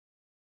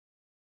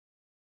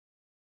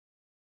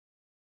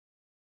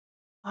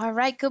All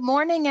right, good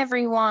morning,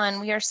 everyone.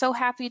 We are so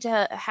happy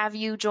to have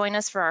you join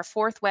us for our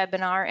fourth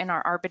webinar in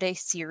our Arbor Day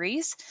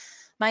series.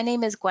 My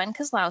name is Gwen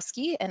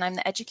Kozlowski, and I'm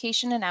the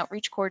Education and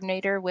Outreach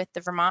Coordinator with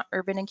the Vermont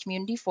Urban and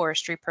Community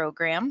Forestry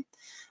Program.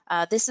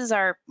 This is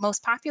our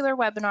most popular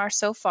webinar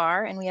so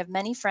far, and we have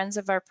many friends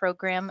of our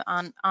program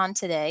on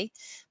today.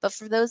 But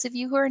for those of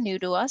you who are new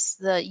to us,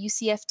 the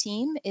UCF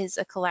team is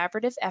a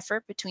collaborative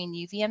effort between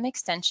UVM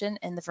Extension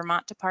and the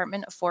Vermont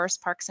Department of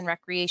Forest Parks and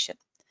Recreation.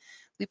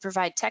 We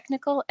provide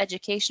technical,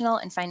 educational,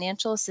 and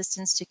financial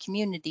assistance to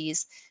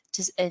communities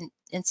in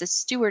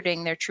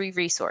stewarding their tree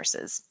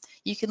resources.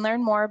 You can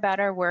learn more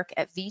about our work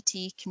at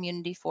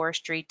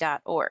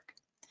vtcommunityforestry.org.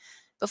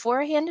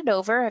 Before I hand it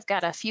over, I've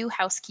got a few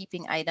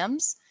housekeeping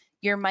items.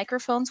 Your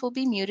microphones will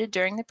be muted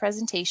during the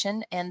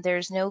presentation, and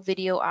there's no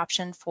video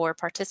option for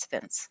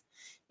participants.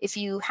 If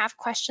you have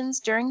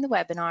questions during the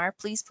webinar,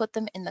 please put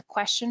them in the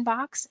question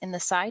box in the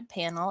side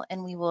panel,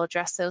 and we will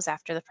address those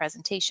after the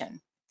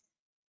presentation.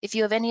 If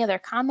you have any other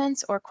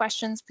comments or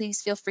questions,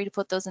 please feel free to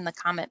put those in the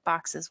comment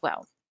box as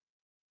well.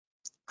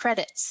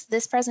 Credits.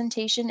 This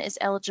presentation is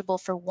eligible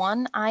for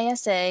one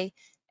ISA,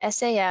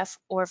 SAF,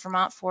 or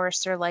Vermont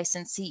Forester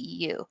License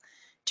CEU.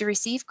 To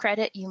receive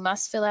credit, you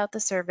must fill out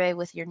the survey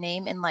with your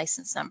name and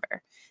license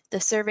number. The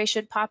survey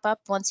should pop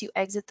up once you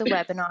exit the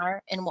webinar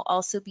and will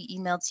also be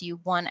emailed to you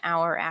 1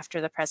 hour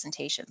after the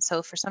presentation. So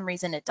if for some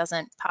reason it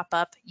doesn't pop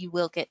up, you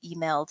will get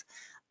emailed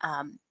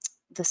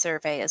the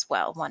survey as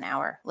well 1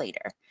 hour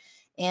later.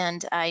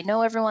 And I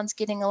know everyone's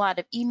getting a lot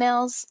of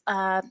emails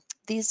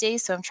these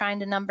days, so I'm trying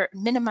to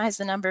minimize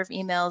the number of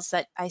emails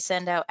that I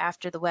send out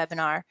after the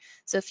webinar.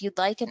 So if you'd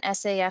like an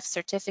SAF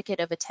certificate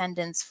of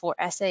attendance for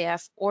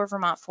SAF or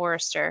Vermont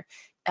Forester,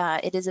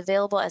 it is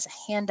available as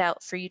a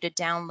handout for you to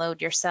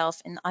download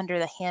yourself under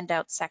the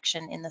handout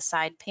section in the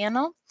side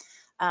panel.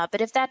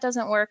 But if that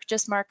doesn't work,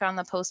 just mark on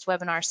the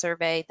post-webinar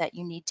survey that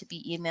you need to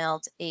be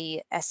emailed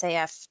a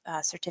SAF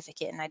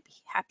certificate, and I'd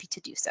be happy to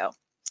do so.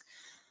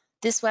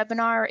 This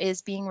webinar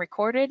is being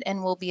recorded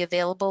and will be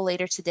available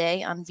later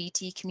today on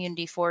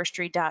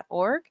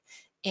vtcommunityforestry.org,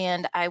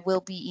 and I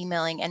will be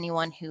emailing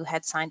anyone who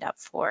had signed up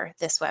for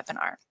this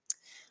webinar.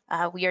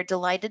 We are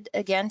delighted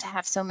again to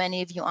have so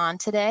many of you on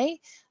today.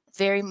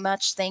 Very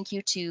much thank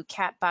you to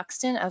Kat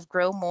Buxton of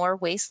Grow More,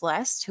 Waste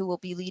Less, who will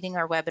be leading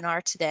our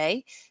webinar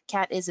today.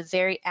 Kat is a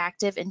very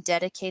active and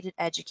dedicated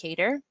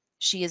educator.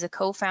 She is a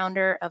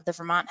co-founder of the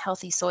Vermont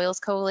Healthy Soils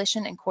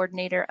Coalition and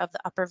coordinator of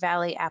the Upper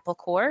Valley Apple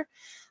Corps,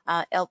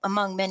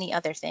 among many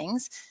other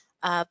things.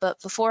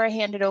 But before I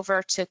hand it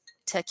over to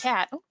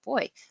Kat, oh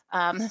boy,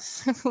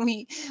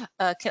 we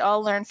can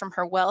all learn from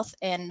her wealth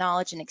and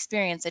knowledge and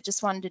experience. I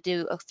just wanted to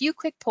do a few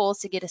quick polls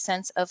to get a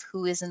sense of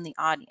who is in the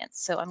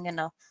audience. So I'm going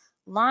to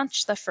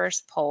launch the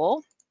first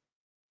poll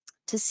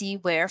to see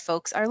where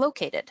folks are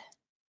located.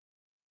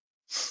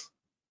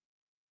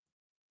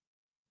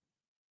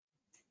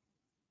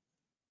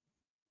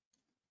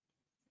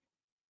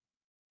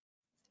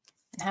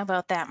 And how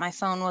about that? My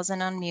phone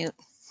wasn't on mute.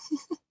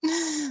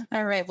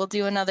 All right, we'll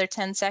do another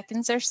 10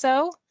 seconds or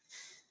so.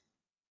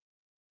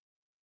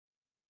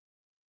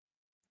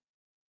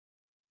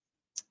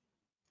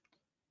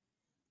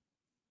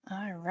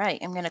 All right,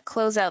 I'm going to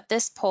close out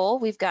this poll.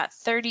 We've got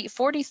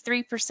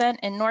 43%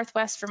 in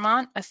Northwest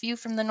Vermont, a few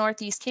from the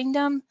Northeast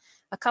Kingdom,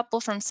 a couple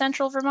from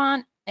Central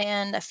Vermont,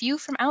 and a few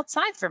from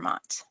outside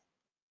Vermont.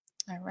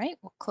 All right,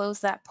 we'll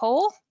close that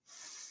poll.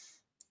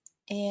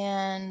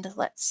 And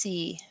let's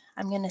see,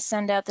 I'm going to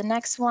send out the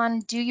next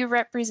one. Do you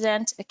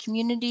represent a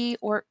community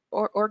or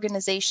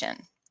organization?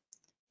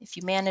 If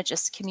you manage a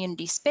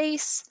community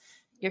space,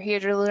 you're here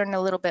to learn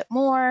a little bit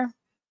more,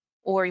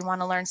 or you want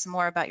to learn some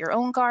more about your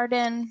own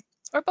garden,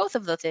 or both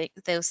of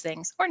those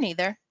things, or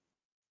neither.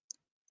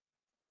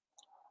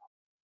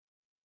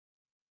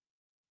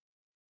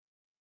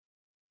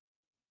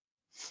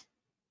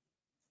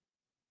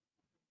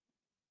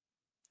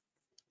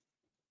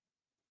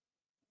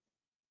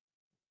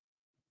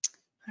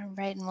 All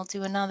right, and we'll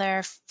do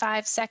another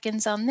 5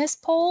 seconds on this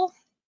poll.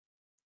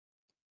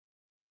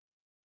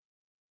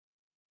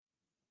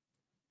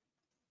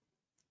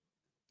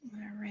 All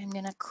right, I'm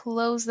going to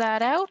close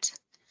that out.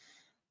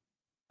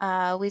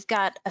 We've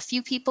got a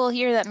few people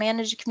here that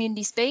manage a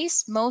community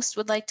space. Most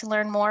would like to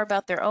learn more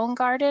about their own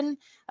garden.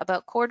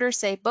 About quarters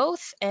say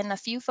both, and a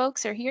few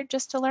folks are here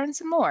just to learn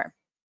some more.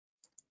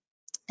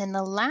 And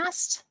the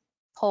last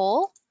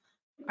poll,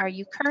 are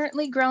you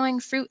currently growing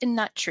fruit and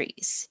nut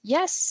trees?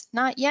 Yes,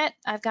 not yet.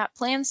 I've got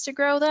plans to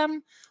grow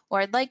them, or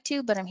I'd like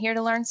to, but I'm here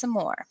to learn some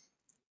more.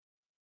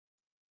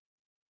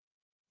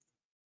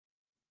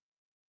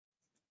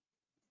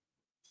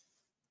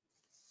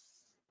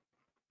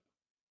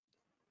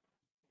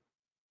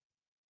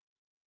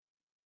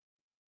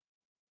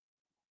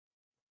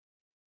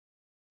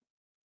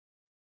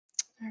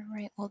 All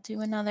right, we'll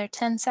do another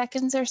 10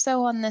 seconds or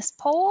so on this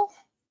poll.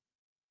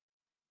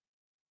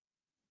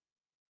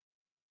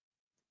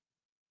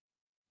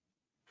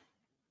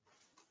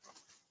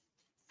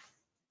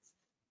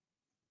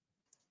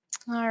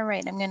 All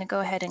right, I'm going to go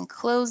ahead and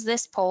close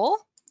this poll.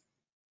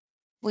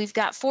 We've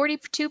got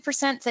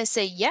 42% that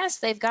say yes,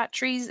 they've got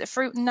trees,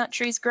 fruit and nut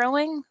trees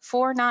growing,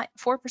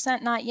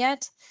 4% not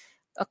yet.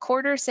 A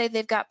quarter say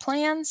they've got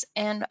plans,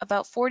 and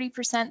about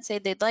 40% say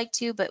they'd like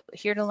to, but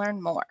here to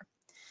learn more.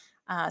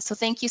 So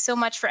thank you so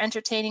much for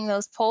entertaining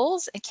those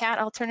polls. And Kat,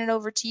 I'll turn it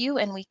over to you,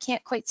 and we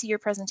can't quite see your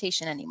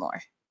presentation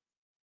anymore.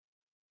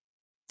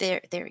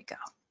 There we go.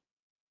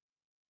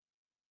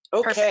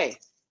 Okay,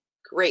 Perfect.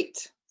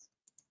 Great.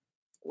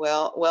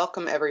 Well,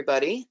 welcome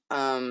everybody.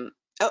 Oh,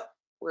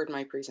 where'd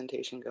my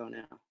presentation go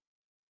now?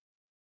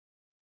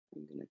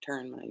 I'm going to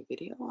turn my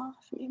video off,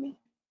 maybe.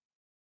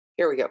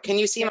 Here we go. Can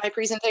you see my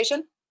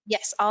presentation?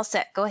 Yes, all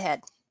set. Go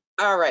ahead.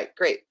 All right,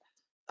 great.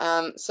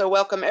 So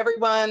welcome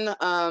everyone.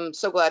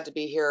 So glad to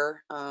be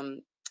here.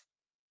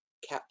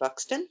 Kat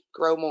Buxton,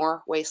 Grow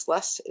More, Waste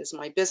Less is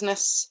my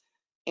business,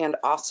 and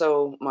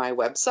also my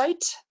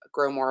website,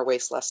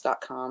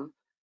 growmorewasteless.com.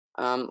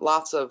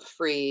 Lots of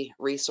free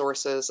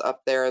resources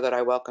up there that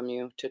I welcome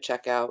you to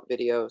check out,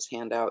 videos,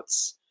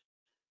 handouts,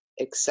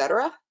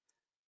 etc.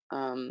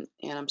 And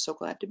I'm so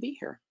glad to be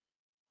here.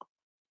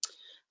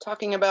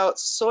 Talking about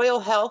soil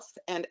health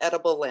and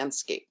edible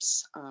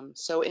landscapes.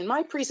 So in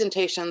my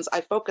presentations,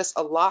 I focus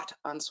a lot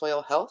on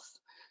soil health.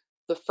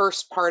 The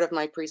first part of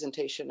my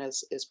presentation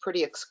is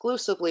pretty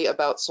exclusively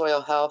about soil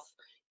health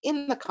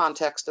in the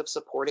context of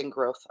supporting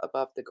growth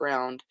above the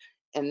ground.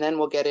 And then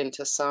we'll get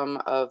into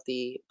some of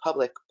the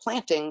public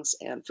plantings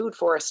and food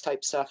forest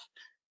type stuff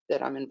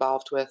that I'm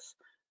involved with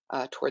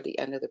toward the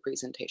end of the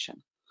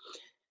presentation.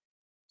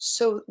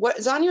 So what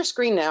is on your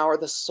screen now are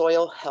the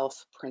soil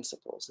health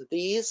principles.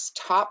 These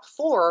top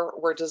 4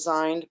 were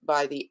designed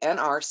by the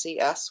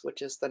NRCS,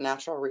 which is the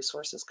Natural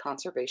Resources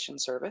Conservation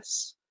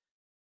Service.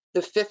 The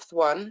 5th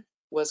one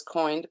was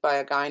coined by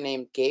a guy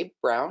named Gabe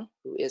Brown,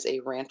 who is a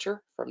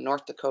rancher from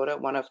North Dakota,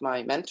 one of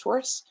my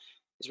mentors.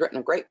 He's written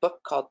a great book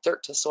called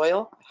Dirt to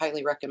Soil. I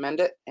highly recommend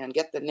it, and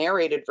get the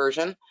narrated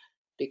version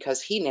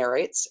because he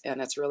narrates,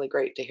 and it's really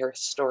great to hear his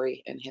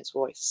story in his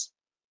voice.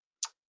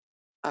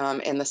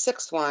 And the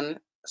 6th one,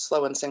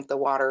 Slow and Sink the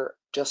Water,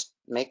 just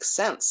makes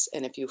sense.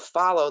 And if you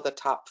follow the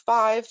top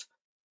 5,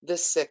 the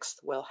 6th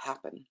will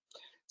happen.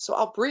 So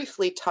I'll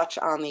briefly touch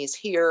on these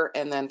here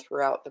and then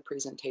throughout the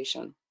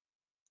presentation.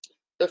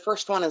 The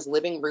first one is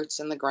living roots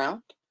in the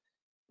ground.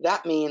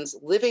 That means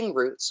living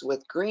roots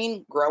with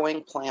green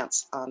growing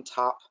plants on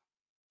top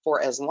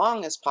for as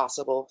long as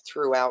possible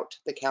throughout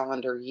the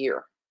calendar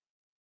year.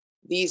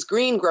 These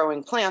green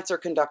growing plants are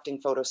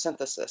conducting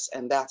photosynthesis,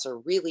 and that's a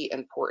really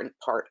important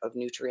part of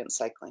nutrient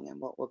cycling,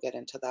 and we'll get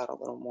into that a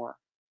little more.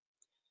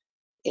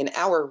 In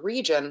our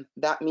region,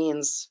 that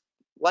means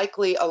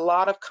likely a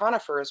lot of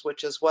conifers,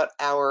 which is what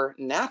our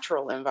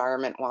natural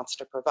environment wants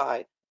to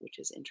provide, which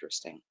is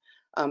interesting,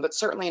 but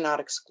certainly not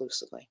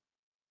exclusively.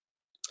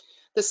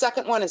 The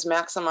second one is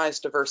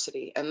maximize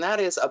diversity, and that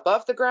is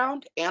above the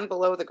ground and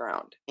below the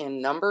ground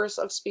in numbers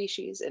of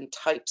species, in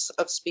types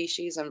of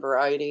species and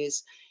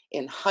varieties,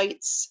 in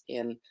heights,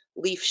 in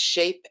leaf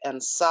shape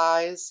and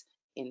size,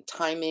 in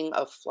timing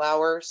of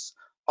flowers,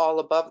 all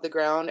above the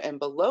ground. And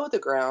below the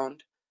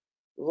ground,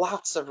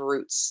 lots of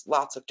roots,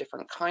 lots of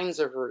different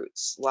kinds of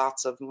roots,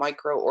 lots of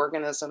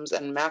microorganisms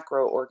and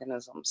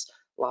macroorganisms,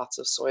 lots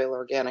of soil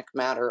organic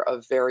matter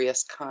of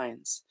various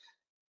kinds.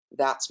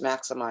 That's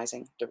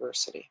maximizing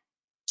diversity.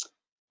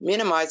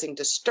 Minimizing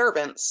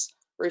disturbance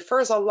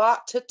refers a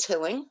lot to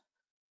tilling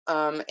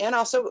and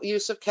also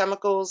use of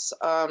chemicals,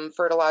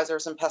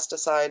 fertilizers, and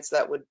pesticides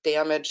that would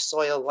damage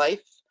soil life.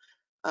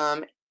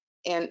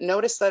 And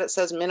notice that it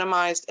says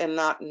minimized and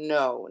not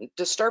no.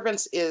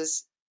 Disturbance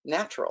is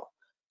natural.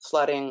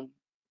 Flooding,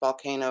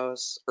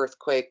 volcanoes,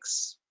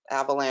 earthquakes,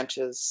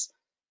 avalanches,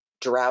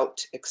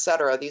 drought,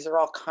 etc. These are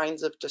all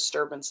kinds of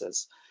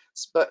disturbances.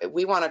 But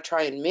we want to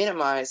try and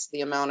minimize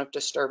the amount of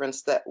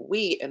disturbance that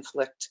we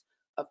inflict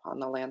upon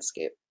the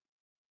landscape.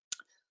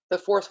 The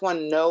 4th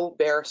one, no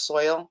bare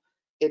soil.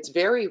 It's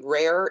very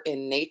rare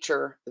in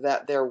nature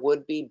that there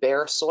would be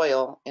bare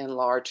soil in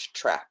large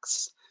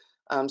tracts.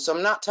 So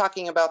I'm not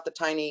talking about the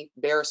tiny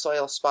bare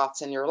soil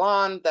spots in your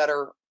lawn that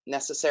are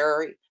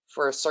necessary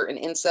for certain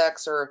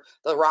insects, or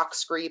the rock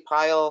scree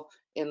pile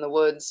in the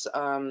woods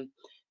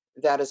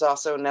that is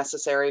also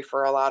necessary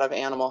for a lot of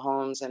animal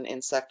homes and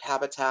insect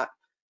habitat.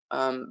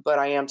 But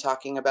I am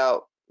talking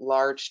about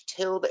large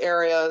tilled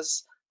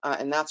areas,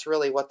 and that's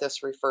really what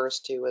this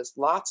refers to, is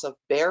lots of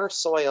bare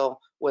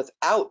soil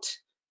without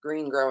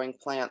green growing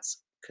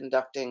plants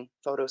conducting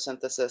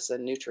photosynthesis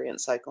and nutrient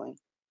cycling.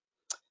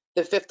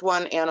 The 5th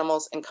one,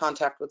 animals in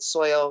contact with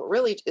soil,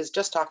 really is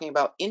just talking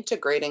about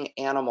integrating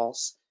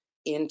animals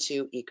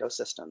into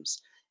ecosystems.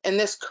 And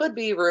this could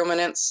be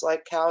ruminants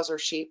like cows or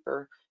sheep,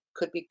 or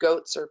could be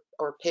goats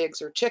or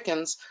pigs or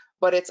chickens,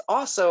 but it's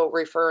also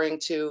referring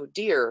to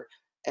deer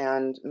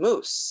and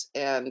moose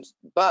and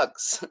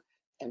bugs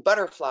and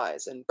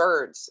butterflies and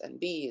birds and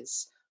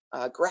bees,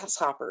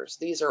 grasshoppers.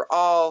 These are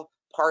all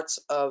parts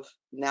of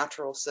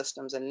natural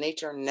systems, and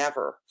nature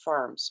never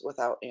farms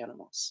without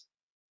animals.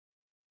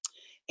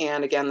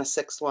 And again, the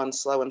 6th one,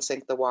 slow and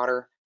sink the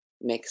water,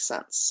 makes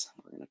sense.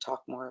 We're going to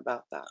talk more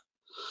about that.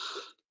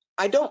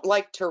 I don't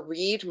like to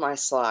read my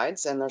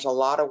slides, and there's a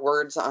lot of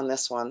words on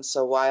this one,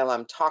 so while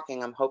I'm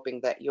talking, I'm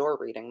hoping that you're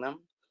reading them.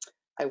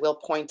 I will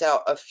point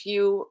out a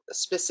few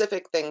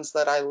specific things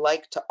that I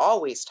like to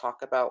always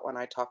talk about when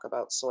I talk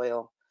about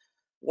soil.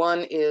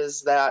 One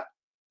is that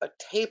a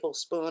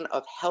tablespoon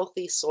of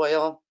healthy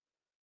soil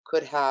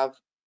could have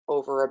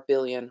over 1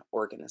 billion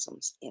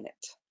organisms in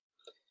it.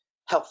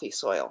 Healthy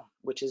soil,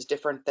 which is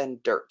different than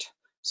dirt.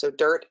 So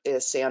dirt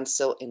is sand,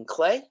 silt, and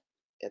clay.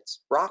 It's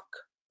rock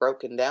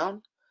broken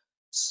down.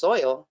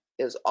 Soil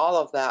is all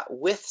of that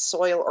with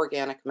soil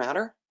organic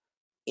matter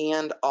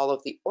and all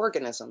of the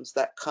organisms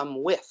that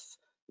come with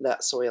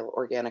that soil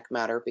organic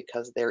matter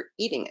because they're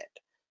eating it.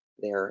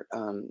 They're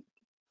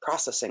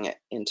processing it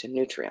into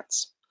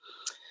nutrients.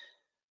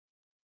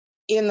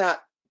 In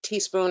that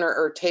teaspoon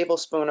or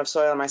tablespoon of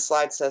soil, my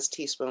slide says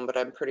teaspoon, but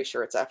I'm pretty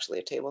sure it's actually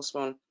a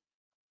tablespoon,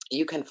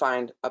 you can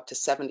find up to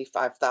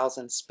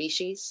 75,000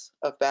 species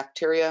of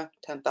bacteria,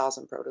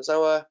 10,000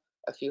 protozoa,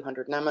 a few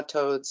hundred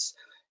nematodes,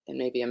 and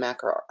maybe a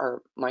macro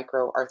or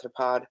micro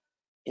arthropod.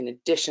 In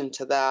addition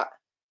to that,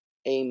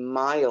 a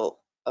mile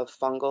of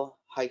fungal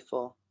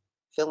hyphal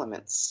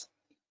filaments.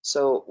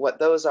 So what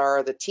those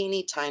are the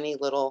teeny tiny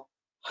little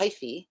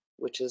hyphae,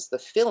 which is the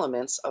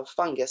filaments of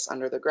fungus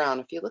under the ground.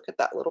 If you look at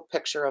that little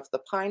picture of the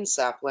pine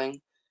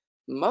sapling,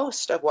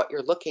 most of what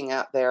you're looking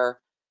at there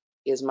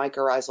is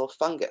mycorrhizal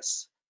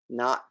fungus,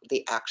 not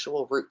the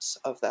actual roots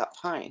of that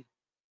pine.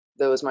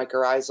 Those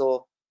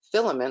mycorrhizal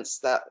filaments,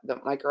 that the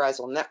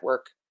mycorrhizal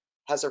network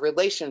has a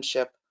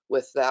relationship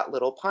with that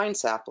little pine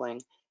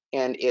sapling,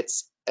 and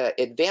it's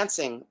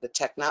advancing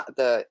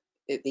the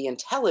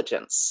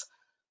intelligence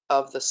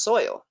of the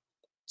soil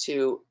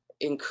to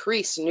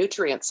increase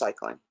nutrient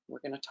cycling. We're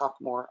going to talk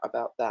more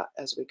about that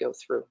as we go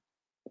through.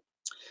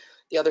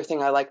 The other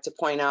thing I like to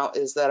point out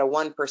is that a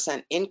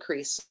 1%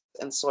 increase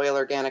in soil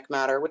organic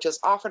matter, which is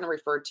often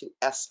referred to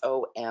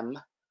SOM,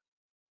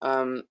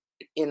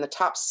 in the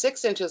top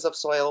 6 inches of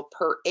soil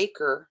per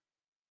acre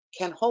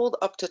can hold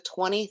up to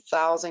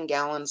 20,000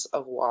 gallons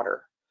of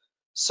water.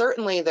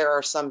 Certainly there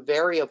are some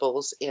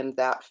variables in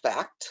that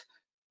fact.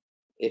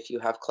 If you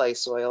have clay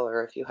soil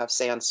or if you have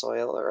sand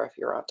soil or if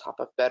you're on top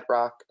of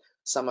bedrock,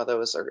 some of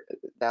those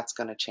that's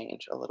going to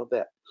change a little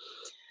bit.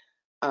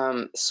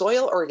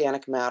 Soil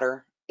organic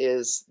matter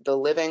is the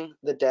living,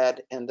 the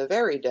dead, and the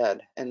very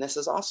dead, and this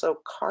is also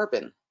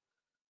carbon.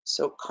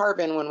 So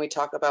carbon, when we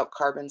talk about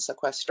carbon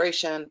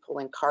sequestration,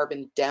 pulling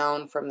carbon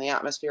down from the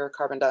atmosphere,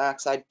 carbon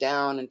dioxide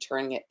down and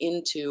turning it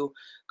into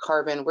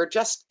carbon, we're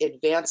just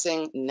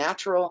advancing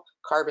natural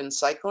carbon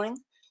cycling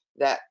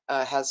that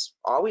has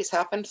always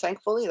happened,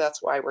 thankfully.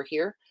 That's why we're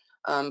here.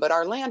 But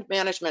our land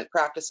management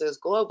practices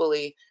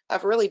globally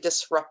have really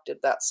disrupted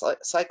that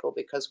cycle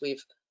because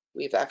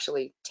we've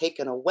actually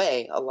taken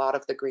away a lot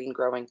of the green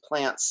growing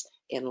plants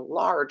in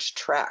large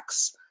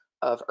tracts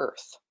of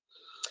earth.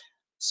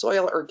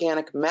 Soil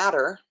organic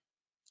matter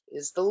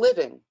is the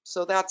living.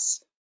 So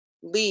that's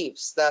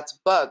leaves, that's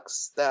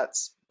bugs,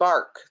 that's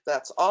bark,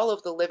 that's all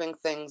of the living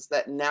things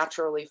that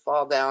naturally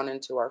fall down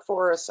into our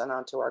forests and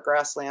onto our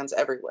grasslands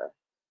everywhere.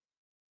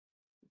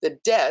 The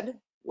dead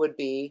would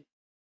be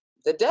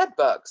the dead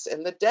bugs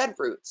and the dead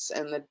roots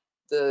and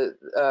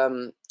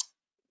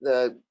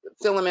the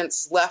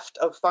filaments left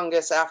of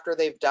fungus after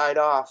they've died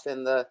off,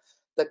 and the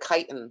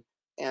chitin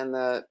and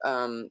the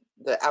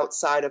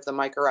outside of the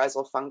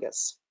mycorrhizal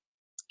fungus.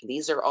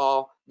 These are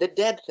all the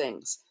dead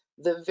things.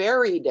 The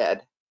very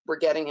dead, we're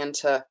getting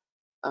into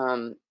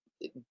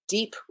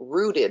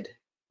deep-rooted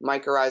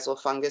mycorrhizal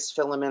fungus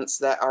filaments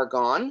that are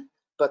gone,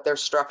 but their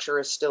structure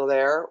is still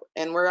there.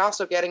 And we're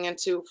also getting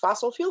into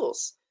fossil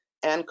fuels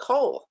and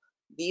coal.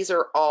 These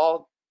are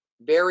all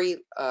very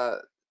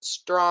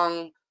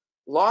strong,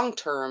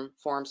 long-term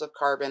forms of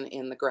carbon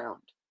in the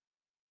ground.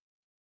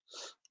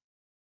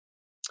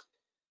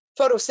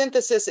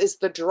 Photosynthesis is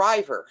the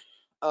driver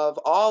of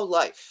all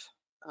life.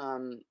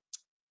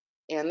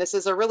 And this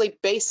is a really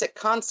basic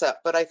concept,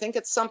 but I think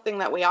it's something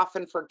that we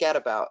often forget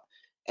about,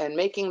 and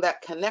making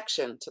that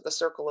connection to the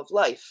circle of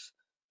life,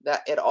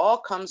 that it all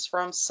comes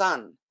from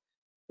sun.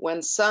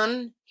 When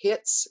sun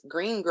hits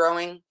green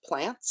growing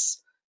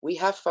plants, we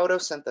have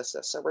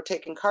photosynthesis. So we're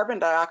taking carbon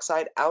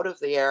dioxide out of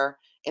the air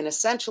and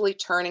essentially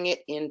turning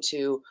it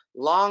into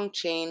long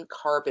chain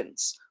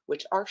carbons,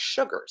 which are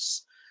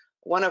sugars.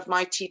 One of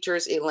my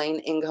teachers, Elaine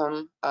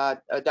Ingham,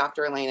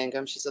 Dr. Elaine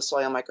Ingham, she's a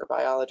soil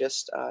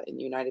microbiologist in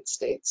the United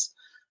States.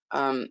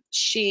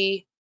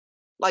 She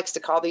likes to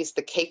call these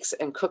the cakes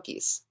and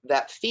cookies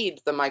that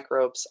feed the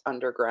microbes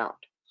underground.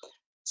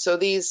 So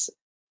the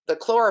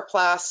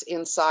chloroplasts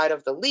inside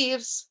of the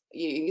leaves,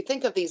 you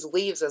think of these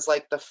leaves as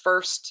like the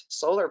first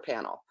solar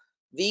panel.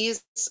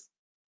 These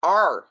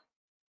are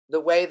the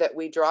way that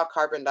we draw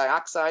carbon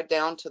dioxide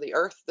down to the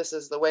earth. This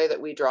is the way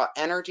that we draw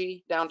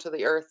energy down to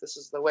the earth. This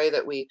is the way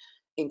that we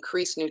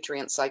increase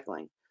nutrient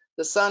cycling.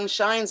 The sun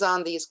shines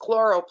on these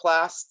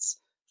chloroplasts,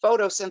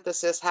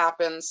 photosynthesis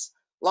happens,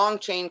 long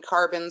chain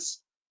carbons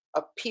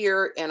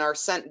appear and are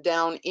sent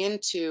down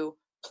into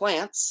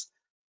plants,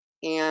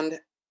 and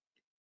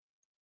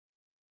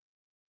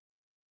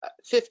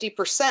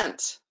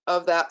 50%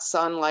 of that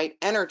sunlight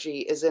energy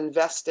is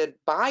invested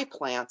by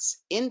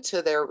plants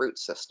into their root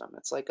system.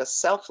 It's like a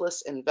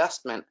selfless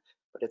investment,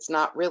 but it's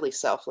not really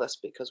selfless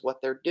because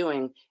what they're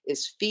doing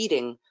is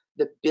feeding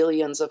the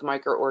billions of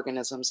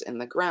microorganisms in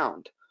the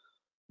ground,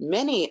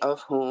 many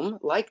of whom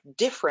like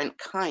different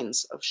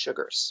kinds of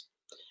sugars.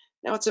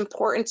 Now, it's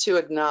important to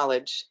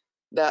acknowledge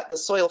that the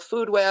soil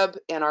food web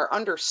and our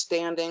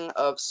understanding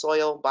of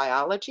soil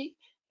biology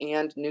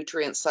and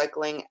nutrient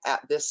cycling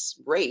at this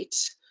rate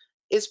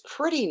is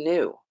pretty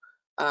new.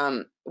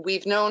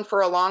 We've known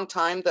for a long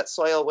time that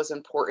soil was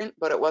important,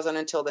 but it wasn't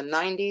until the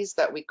 90s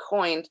that we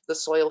coined the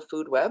soil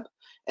food web,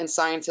 and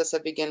scientists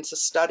have begun to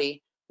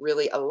study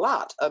really a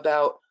lot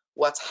about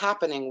what's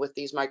happening with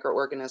these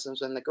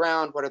microorganisms in the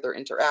ground, what are their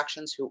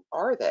interactions, who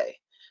are they?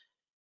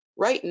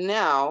 Right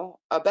now,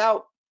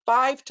 about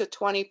 5 to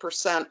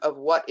 20% of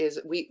what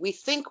is, we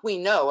think we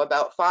know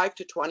about 5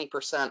 to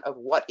 20% of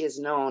what is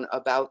known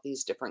about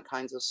these different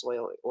kinds of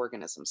soil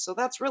organisms. So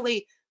that's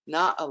really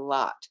not a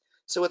lot.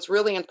 So it's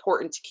really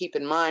important to keep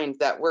in mind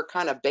that we're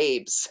kind of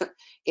babes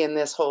in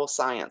this whole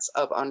science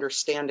of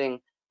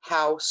understanding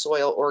how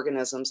soil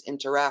organisms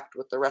interact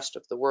with the rest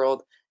of the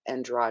world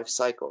and drive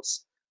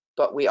cycles.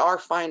 But we are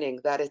finding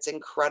that it's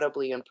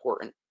incredibly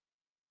important.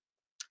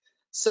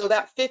 So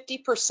that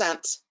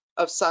 50%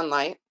 of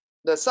sunlight,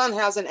 the sun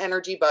has an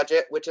energy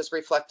budget, which is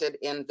reflected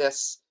in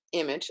this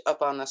image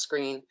up on the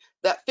screen.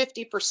 That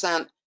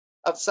 50%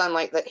 of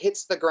sunlight that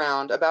hits the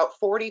ground, about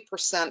 40%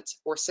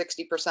 or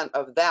 60%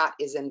 of that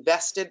is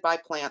invested by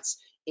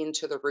plants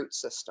into the root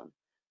system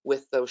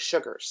with those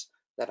sugars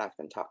that I've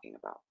been talking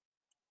about.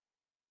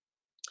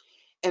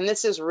 And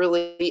this is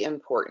really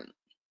important.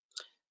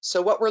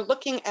 So what we're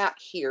looking at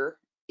here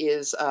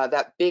is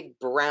that big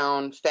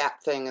brown fat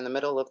thing in the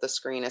middle of the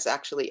screen is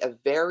actually a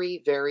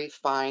very, very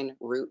fine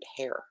root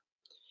hair.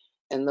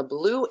 And the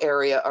blue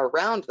area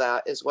around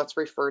that is what's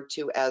referred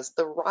to as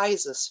the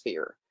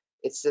rhizosphere.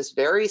 It's this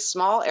very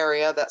small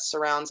area that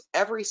surrounds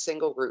every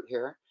single root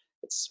hair.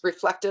 It's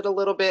reflected a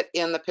little bit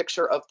in the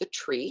picture of the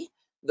tree.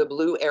 The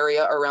blue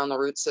area around the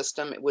root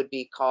system, it would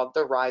be called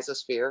the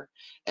rhizosphere.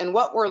 And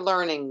what we're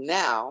learning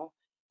now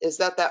is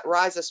that that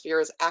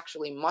rhizosphere is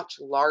actually much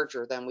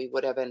larger than we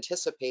would have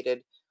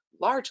anticipated,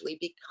 largely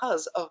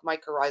because of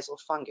mycorrhizal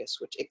fungus,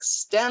 which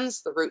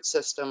extends the root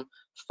system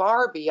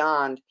far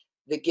beyond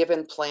the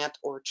given plant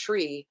or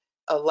tree,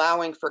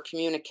 allowing for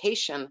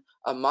communication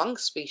among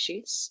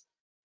species,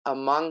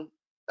 among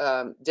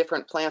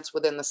different plants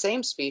within the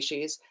same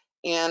species,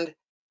 and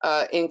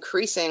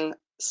increasing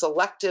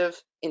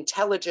selective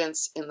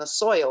intelligence in the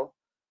soil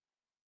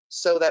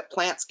so that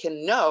plants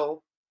can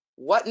know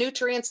what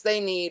nutrients they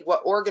need,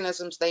 what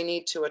organisms they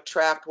need to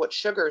attract, what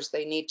sugars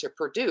they need to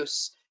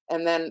produce.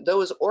 And then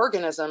those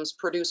organisms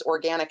produce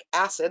organic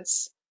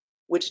acids,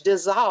 which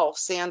dissolve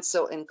sand,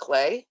 silt, and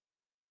clay,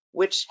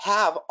 which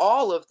have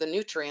all of the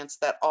nutrients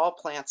that all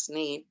plants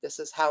need. This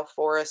is how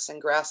forests and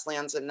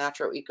grasslands and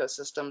natural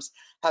ecosystems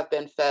have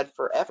been fed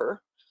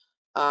forever,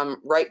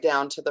 right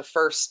down to the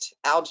first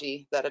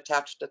algae that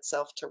attached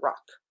itself to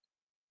rock.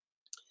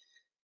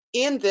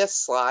 In this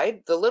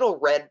slide, the little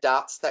red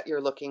dots that you're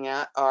looking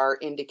at are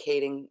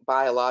indicating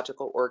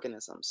biological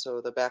organisms, so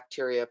the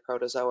bacteria,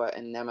 protozoa,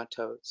 and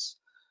nematodes.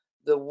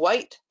 The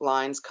white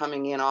lines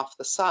coming in off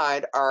the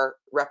side are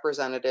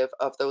representative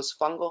of those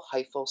fungal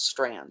hyphal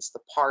strands,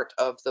 the part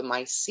of the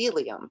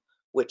mycelium,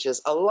 which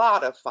is a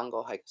lot of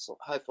fungal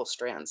hyphal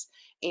strands,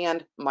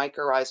 and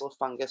mycorrhizal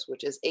fungus,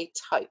 which is a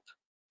type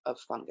of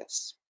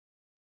fungus.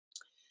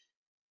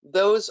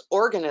 Those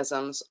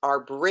organisms are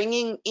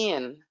bringing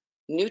in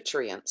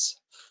nutrients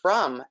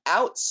from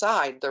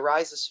outside the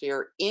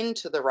rhizosphere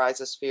into the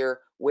rhizosphere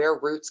where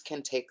roots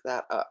can take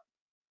that up.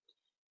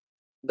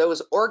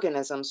 Those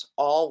organisms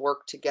all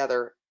work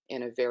together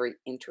in a very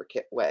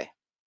intricate way.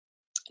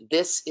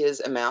 This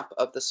is a map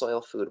of the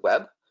soil food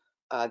web.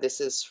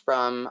 This is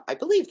from, I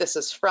believe this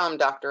is from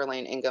Dr.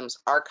 Elaine Ingham's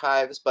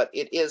archives, but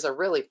it is a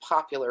really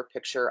popular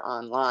picture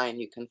online.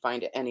 You can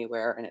find it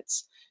anywhere, and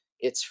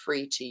it's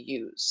free to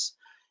use.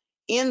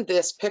 In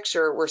this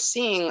picture, we're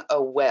seeing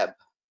a web.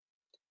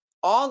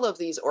 All of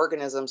these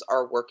organisms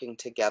are working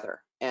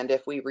together, and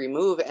if we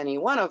remove any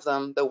one of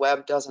them, the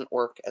web doesn't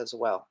work as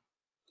well.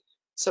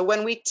 So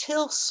when we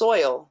till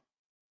soil,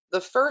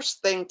 the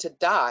first thing to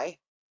die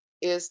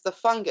is the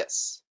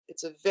fungus.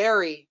 It's a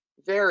very,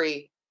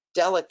 very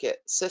delicate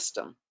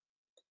system.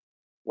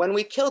 When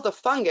we kill the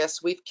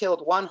fungus, we've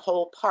killed one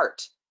whole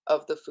part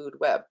of the food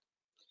web.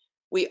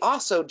 We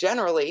also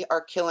generally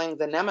are killing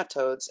the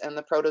nematodes and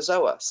the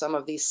protozoa, some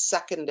of these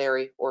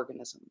secondary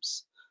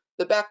organisms.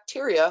 The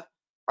bacteria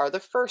are the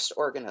first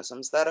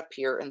organisms that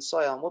appear in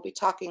soil, and we'll be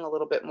talking a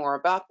little bit more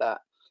about that.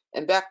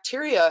 And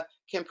bacteria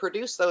can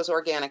produce those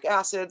organic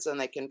acids, and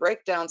they can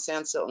break down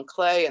sand, silt, and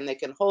clay, and they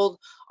can hold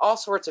all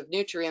sorts of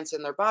nutrients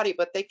in their body,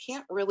 but they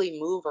can't really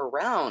move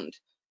around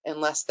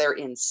unless they're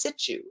in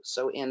situ,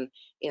 so in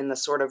the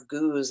sort of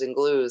goos and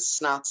glues,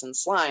 snots and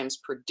slimes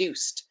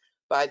produced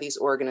by these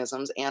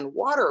organisms and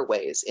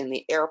waterways in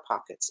the air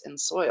pockets in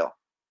soil.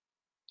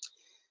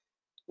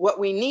 what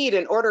we need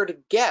in order to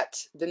get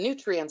the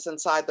nutrients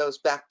inside those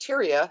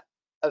bacteria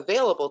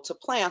available to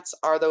plants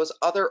are those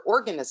other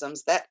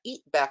organisms that eat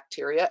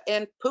bacteria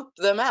and poop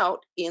them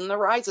out in the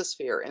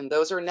rhizosphere. And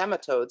those are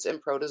nematodes and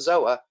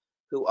protozoa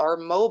who are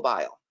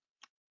mobile.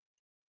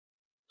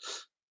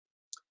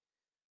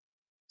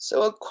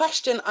 So a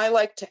question I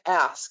like to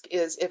ask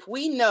is, if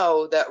we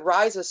know that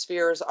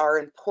rhizospheres are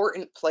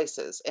important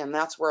places, and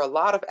that's where a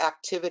lot of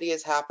activity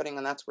is happening,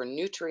 and that's where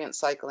nutrient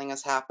cycling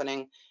is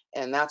happening,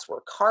 and that's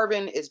where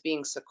carbon is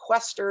being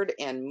sequestered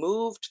and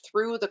moved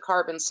through the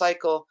carbon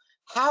cycle,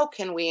 how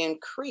can we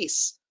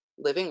increase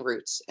living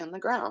roots in the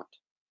ground?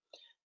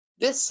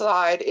 This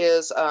slide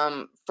is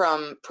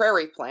from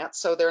prairie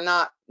plants, so they're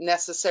not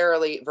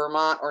necessarily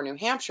Vermont or New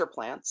Hampshire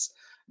plants,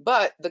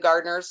 but the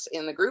gardeners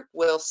in the group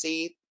will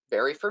see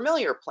very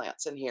familiar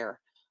plants in here,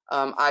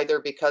 either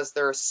because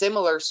they're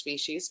similar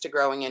species to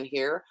growing in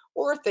here,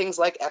 or things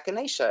like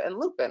echinacea and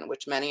lupin,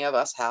 which many of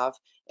us have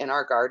in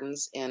our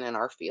gardens and in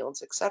our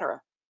fields,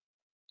 etc.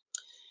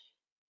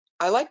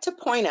 I like to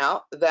point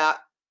out that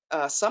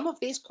some of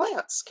these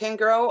plants can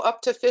grow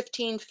up to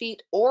 15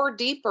 feet or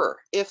deeper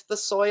if the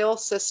soil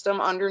system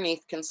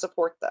underneath can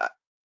support that.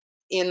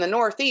 In the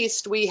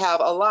Northeast, we have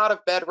a lot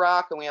of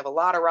bedrock and we have a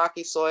lot of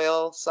rocky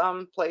soil,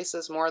 some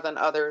places more than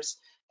others.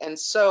 And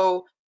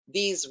so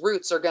these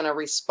roots are going to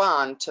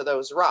respond to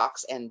those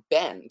rocks and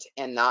bend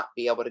and not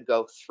be able to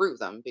go through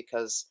them,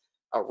 because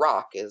a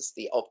rock is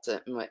the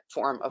ultimate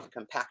form of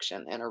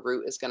compaction and a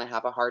root is going to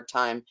have a hard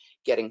time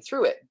getting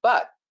through it.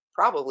 But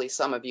probably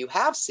some of you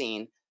have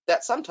seen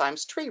that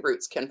sometimes tree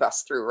roots can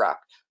bust through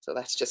rock. So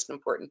that's just an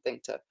important thing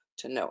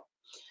to note.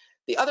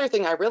 The other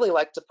thing I really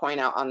like to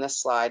point out on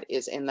this slide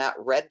is in that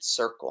red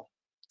circle.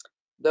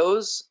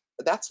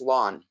 That's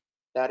lawn.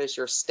 That is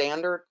your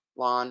standard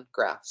lawn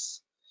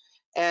grass.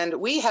 And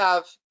we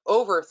have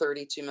over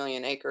 32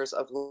 million acres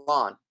of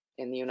lawn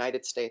in the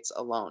United States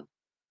alone.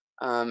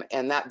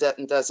 And that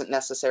doesn't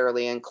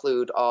necessarily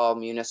include all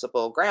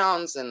municipal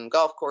grounds and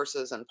golf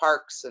courses and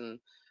parks, and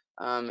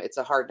it's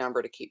a hard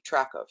number to keep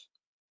track of.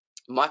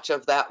 Much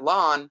of that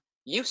lawn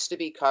used to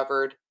be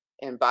covered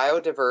in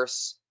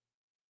biodiverse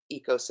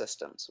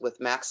ecosystems with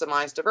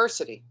maximized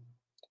diversity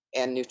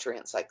and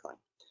nutrient cycling.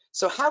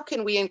 So how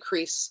can we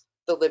increase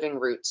the living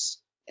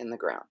roots in the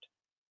ground?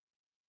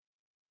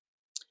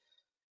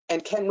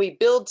 And can we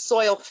build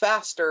soil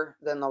faster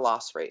than the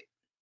loss rate?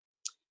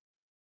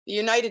 The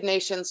United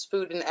Nations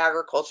Food and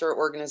Agriculture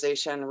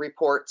Organization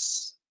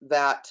reports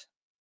that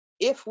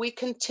if we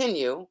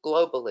continue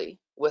globally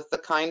with the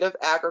kind of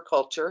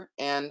agriculture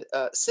and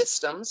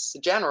systems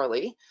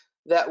generally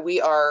that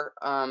we are,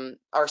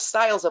 our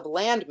styles of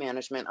land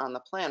management on the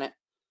planet,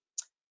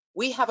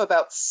 we have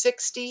about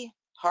 60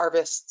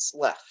 harvests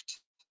left.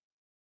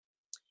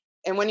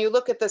 And when you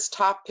look at this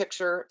top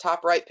picture,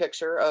 top right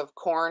picture of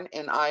corn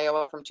in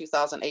Iowa from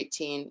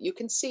 2018, you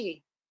can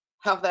see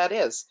how that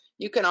is.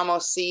 You can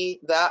almost see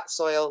that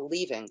soil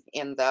leaving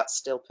in that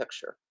still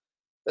picture.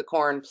 The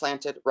corn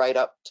planted right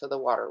up to the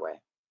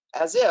waterway,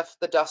 as if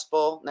the Dust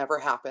Bowl never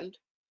happened.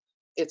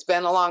 It's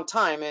been a long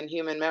time and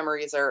human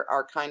memories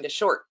are kind of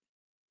short.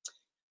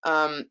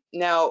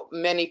 Now,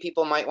 many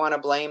people might want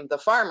to blame the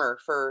farmer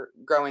for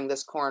growing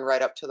this corn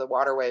right up to the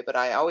waterway, but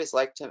I always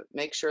like to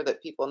make sure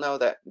that people know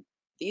that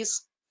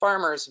these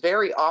farmers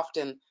very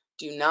often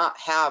do not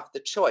have the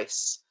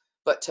choice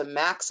but to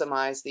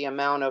maximize the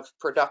amount of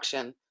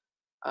production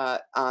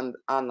on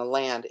the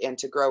land and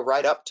to grow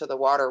right up to the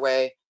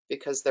waterway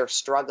because they're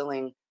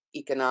struggling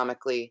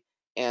economically,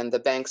 and the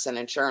banks and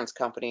insurance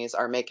companies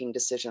are making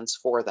decisions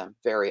for them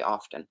very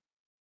often.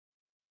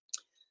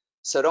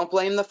 So don't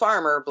blame the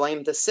farmer,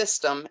 blame the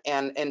system,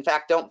 and in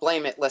fact, don't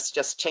blame it, let's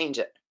just change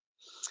it.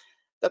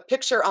 The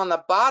picture on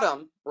the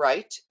bottom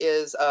right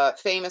is a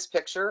famous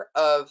picture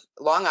of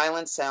Long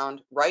Island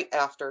Sound right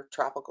after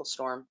Tropical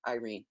Storm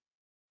Irene.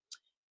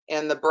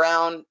 And the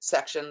brown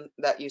section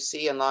that you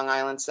see in Long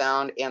Island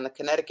Sound and the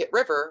Connecticut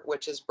River,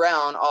 which is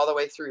brown all the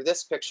way through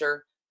this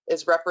picture,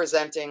 is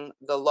representing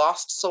the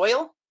lost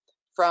soil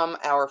from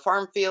our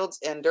farm fields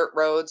and dirt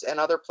roads and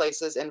other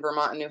places in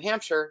Vermont and New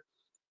Hampshire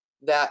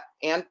that,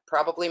 and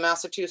probably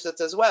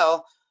Massachusetts as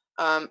well,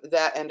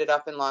 that ended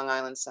up in Long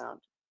Island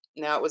Sound.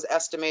 Now, it was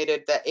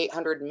estimated that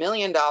 $800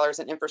 million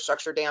in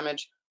infrastructure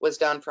damage was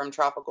done from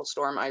Tropical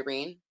Storm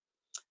Irene.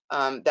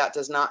 That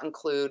does not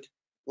include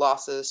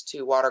losses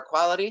to water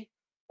quality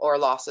or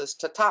losses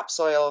to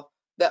topsoil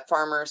that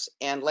farmers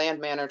and land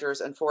managers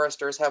and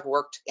foresters have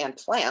worked, and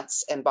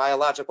plants and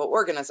biological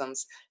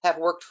organisms have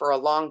worked for a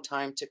long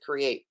time to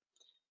create.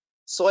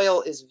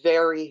 Soil is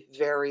very,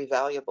 very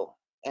valuable,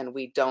 and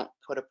we don't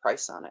put a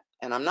price on it.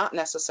 And I'm not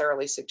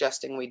necessarily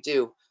suggesting we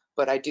do,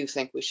 but I do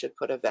think we should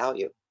put a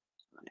value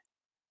on it.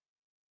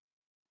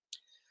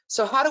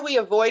 So how do we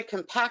avoid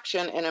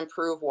compaction and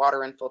improve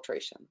water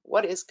infiltration?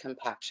 What is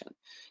compaction?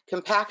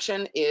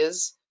 Compaction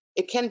is,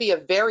 it can be a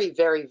very,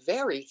 very,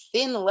 very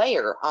thin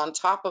layer on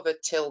top of a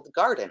tilled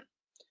garden.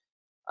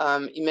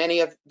 Many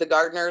of the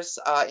gardeners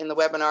in the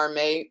webinar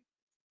may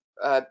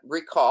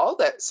recall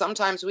that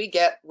sometimes we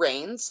get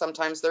rains,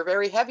 sometimes they're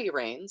very heavy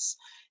rains,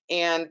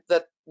 and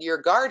your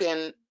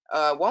garden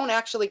won't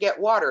actually get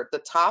watered. The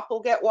top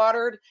will get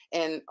watered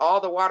and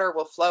all the water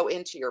will flow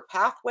into your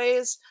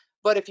pathways.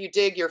 But if you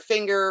dig your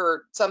finger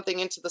or something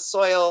into the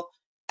soil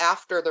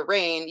after the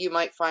rain, you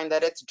might find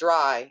that it's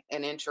dry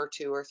an inch or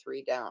 2 or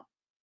 3 down.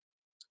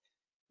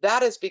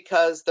 That is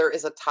because there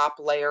is a top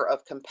layer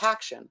of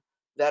compaction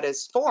that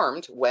is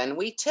formed when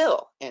we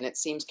till, and it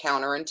seems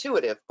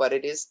counterintuitive, but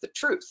it is the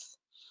truth.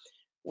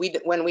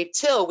 When we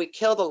till, we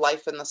kill the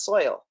life in the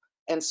soil.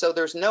 And so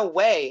there's no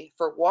way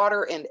for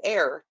water and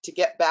air to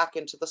get back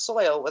into the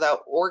soil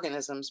without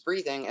organisms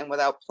breathing and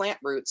without plant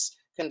roots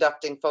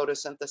conducting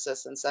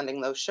photosynthesis and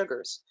sending those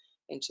sugars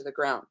into the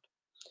ground.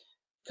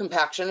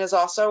 Compaction is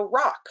also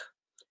rock.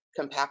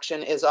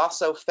 Compaction is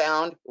also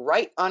found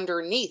right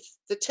underneath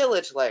the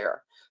tillage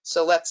layer.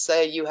 So let's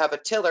say you have a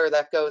tiller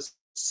that goes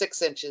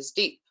 6 inches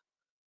deep.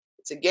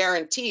 It's a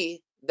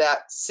guarantee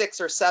that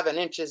 6 or 7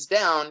 inches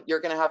down,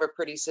 you're going to have a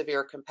pretty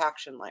severe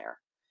compaction layer.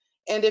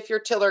 And if your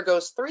tiller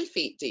goes 3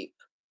 feet deep,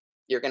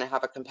 you're going to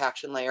have a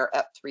compaction layer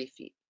at 3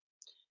 feet.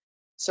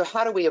 So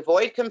how do we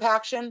avoid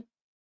compaction?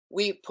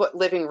 We put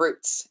living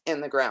roots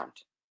in the ground,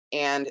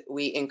 and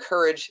we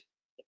encourage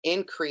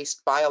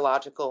increased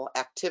biological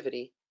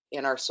activity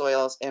in our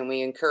soils, and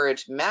we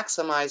encourage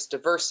maximized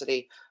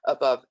diversity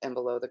above and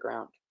below the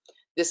ground.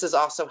 This is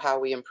also how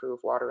we improve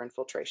water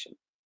infiltration.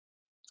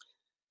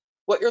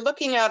 What you're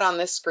looking at on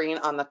this screen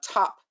on the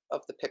top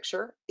of the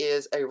picture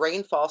is a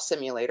rainfall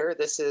simulator.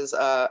 This is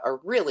a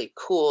really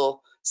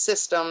cool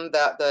system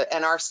that the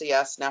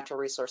NRCS, Natural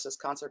Resources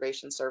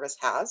Conservation Service,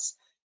 has.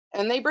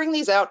 And they bring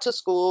these out to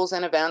schools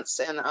and events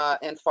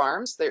and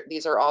farms.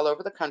 These are all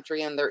over the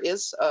country, and there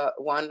is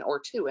 1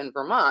 or 2 in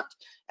Vermont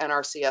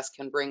NRCS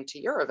can bring to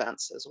your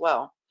events as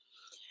well.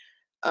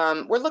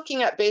 We're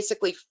looking at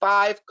basically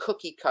 5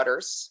 cookie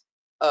cutters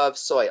of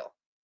soil.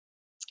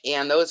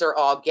 And those are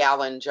all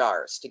gallon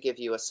jars to give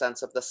you a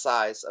sense of the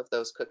size of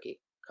those cookie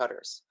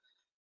cutters.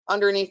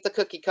 Underneath the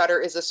cookie cutter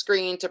is a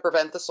screen to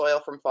prevent the soil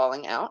from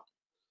falling out.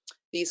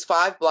 These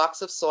 5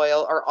 blocks of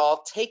soil are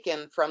all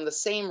taken from the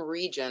same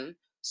region,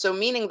 so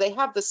meaning they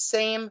have the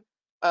same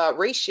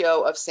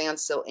ratio of sand,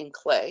 silt, and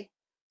clay.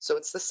 So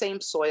it's the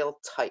same soil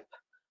type.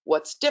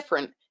 What's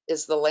different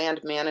is the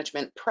land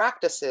management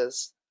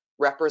practices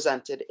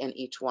represented in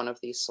each one of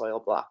these soil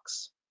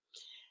blocks.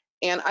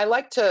 And I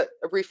like to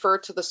refer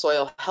to the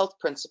soil health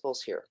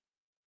principles here.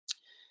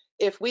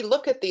 If we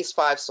look at these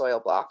 5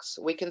 soil blocks,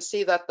 we can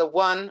see that the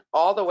one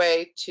all the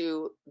way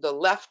to the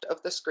left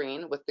of the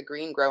screen with the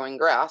green growing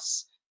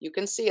grass, you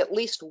can see at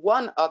least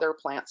one other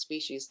plant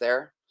species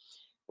there.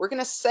 We're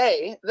going to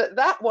say that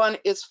that one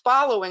is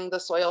following the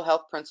soil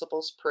health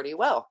principles pretty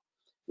well.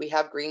 We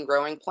have green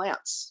growing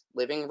plants,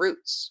 living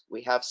roots,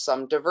 we have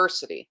some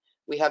diversity,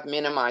 we have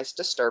minimized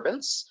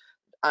disturbance.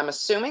 I'm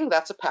assuming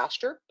that's a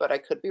pasture, but I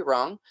could be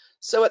wrong.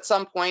 So at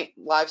some point,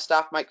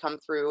 livestock might come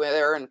through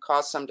there and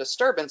cause some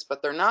disturbance,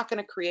 but they're not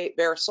going to create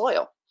bare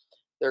soil.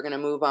 They're going to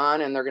move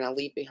on and they're going to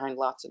leave behind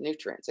lots of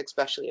nutrients,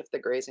 especially if the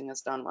grazing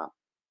is done well.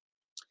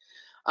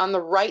 On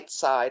the right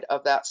side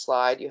of that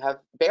slide, you have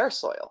bare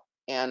soil,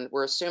 and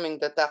we're assuming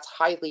that that's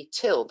highly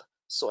tilled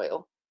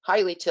soil.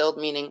 Highly tilled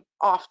meaning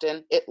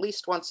often, at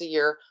least once a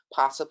year,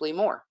 possibly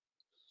more.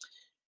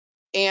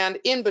 And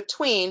in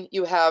between,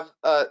 you have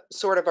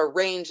sort of a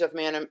range of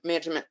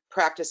management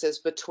practices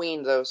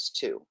between those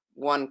two.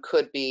 One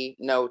could be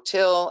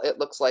no-till. It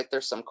looks like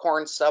there's some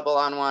corn stubble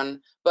on one,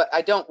 but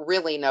I don't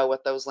really know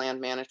what those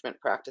land management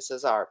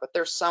practices are, but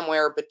they're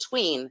somewhere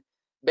between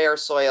bare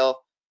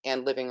soil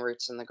and living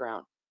roots in the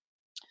ground.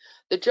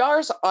 The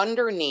jars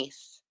underneath,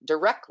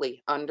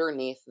 directly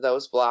underneath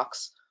those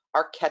blocks,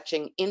 are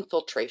catching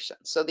infiltration.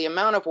 So the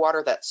amount of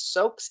water that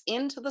soaks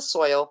into the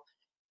soil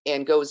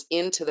and goes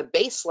into the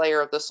base layer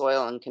of the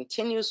soil and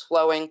continues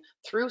flowing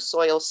through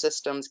soil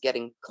systems,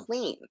 getting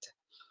cleaned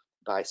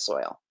by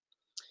soil.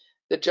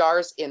 The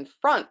jars in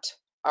front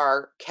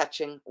are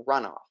catching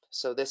runoff.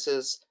 So this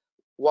is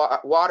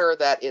water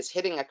that is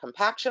hitting a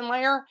compaction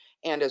layer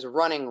and is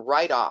running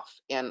right off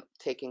and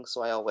taking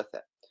soil with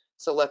it.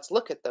 So let's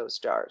look at those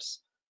jars.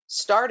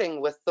 Starting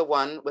with the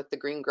one with the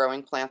green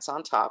growing plants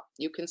on top,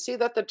 you can see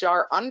that the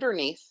jar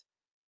underneath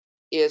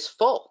is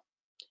full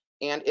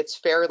and it's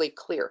fairly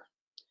clear.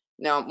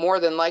 Now, more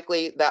than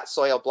likely, that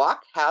soil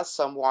block has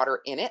some water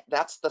in it.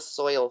 That's the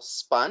soil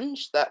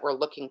sponge that we're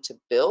looking to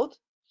build.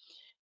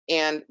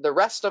 And the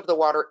rest of the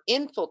water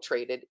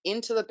infiltrated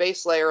into the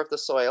base layer of the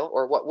soil,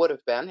 or what would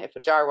have been if a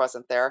jar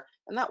wasn't there.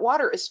 And that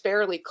water is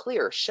fairly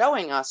clear,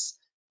 showing us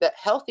that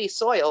healthy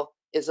soil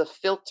is a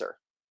filter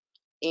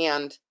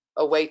and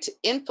a way to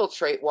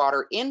infiltrate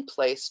water in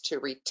place to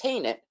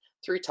retain it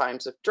through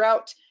times of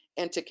drought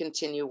and to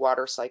continue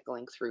water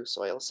cycling through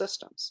soil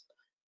systems.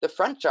 The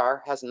front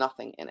jar has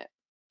nothing in it.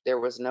 There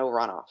was no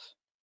runoff.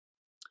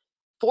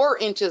 4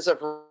 inches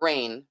of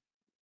rain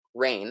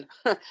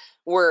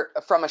were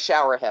from a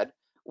shower head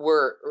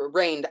were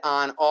rained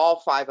on all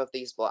 5 of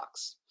these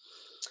blocks.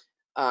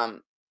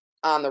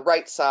 On the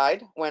right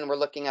side, when we're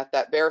looking at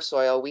that bare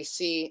soil, we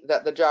see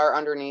that the jar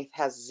underneath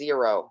has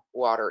 0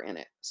 water in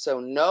it. So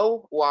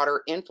no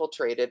water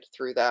infiltrated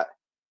through that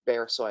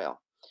bare soil.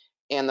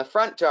 And the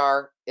front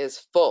jar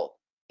is full,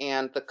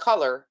 and the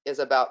color is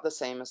about the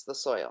same as the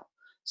soil.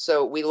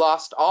 So we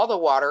lost all the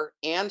water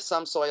and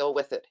some soil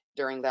with it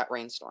during that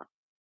rainstorm.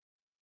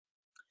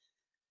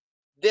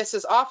 This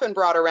is often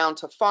brought around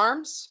to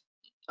farms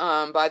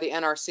by the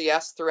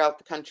NRCS throughout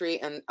the country,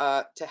 and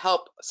to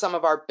help some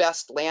of our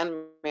best land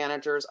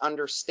managers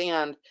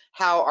understand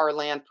how our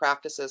land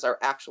practices are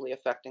actually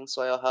affecting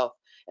soil health.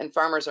 And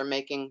farmers are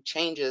making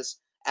changes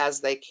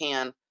as they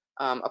can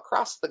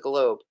across the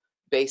globe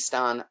based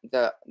on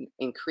the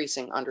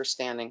increasing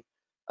understanding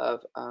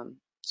of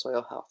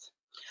soil health.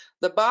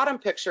 The bottom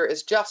picture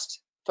is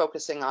just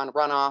focusing on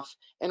runoff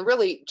and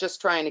really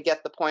just trying to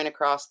get the point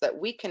across that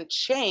we can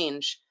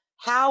change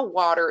how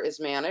water is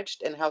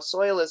managed and how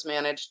soil is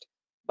managed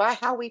by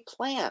how we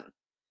plan.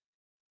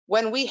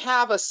 When we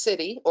have a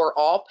city or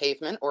all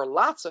pavement or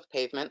lots of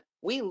pavement,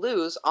 we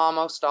lose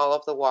almost all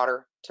of the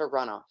water to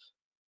runoff.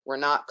 We're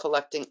not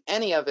collecting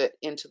any of it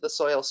into the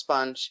soil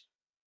sponge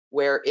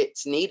where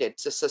it's needed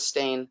to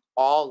sustain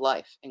all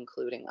life,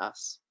 including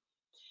us.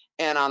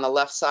 And on the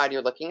left side,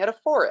 you're looking at a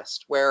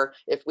forest where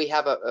if we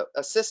have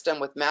a system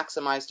with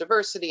maximized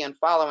diversity and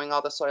following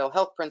all the soil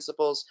health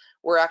principles,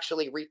 we're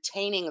actually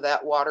retaining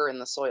that water in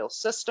the soil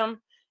system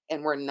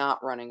and we're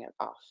not running it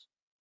off.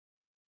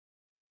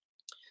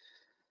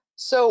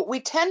 So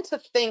we tend to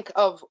think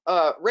of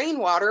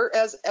rainwater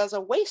as a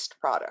waste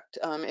product,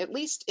 at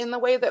least in the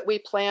way that we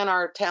plan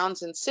our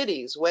towns and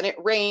cities. When it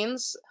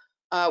rains,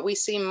 we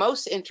seem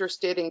most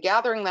interested in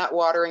gathering that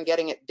water and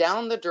getting it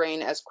down the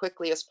drain as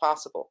quickly as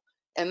possible.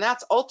 And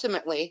that's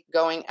ultimately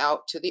going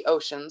out to the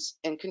oceans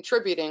and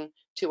contributing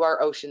to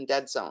our ocean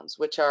dead zones,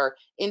 which are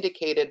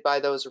indicated by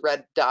those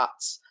red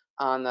dots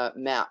on the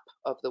map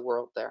of the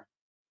world there.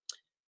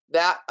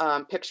 That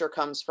picture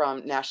comes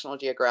from National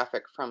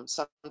Geographic from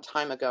some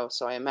time ago,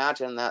 so I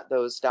imagine that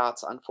those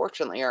dots,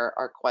 unfortunately,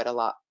 are quite a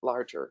lot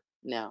larger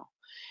now.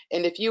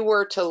 And if you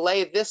were to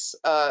lay this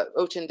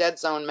ocean dead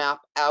zone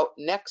map out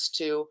next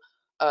to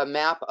a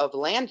map of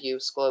land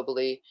use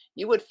globally,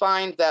 you would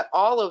find that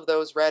all of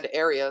those red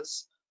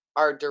areas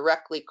are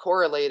directly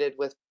correlated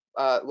with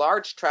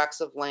large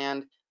tracts of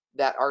land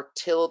that are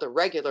tilled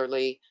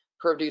regularly,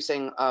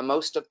 producing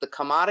most of the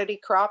commodity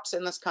crops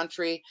in this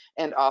country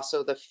and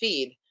also the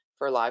feed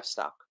for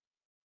livestock,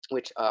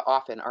 which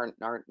often are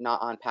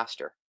not on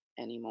pasture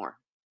anymore.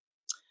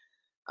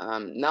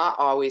 Not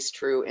always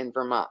true in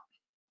Vermont.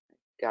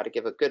 Got to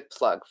give a good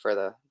plug for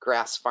the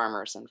grass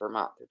farmers in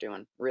Vermont. They're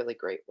doing really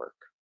great work.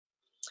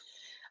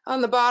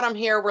 On the bottom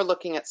here, we're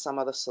looking at some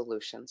of the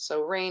solutions.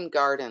 So rain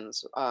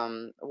gardens,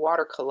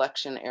 water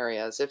collection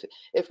areas.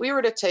 If we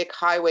were to take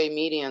highway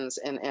medians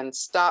and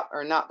stop,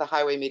 or not the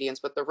highway medians,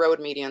 but the road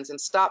medians,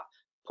 and stop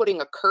putting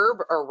a curb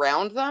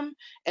around them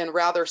and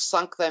rather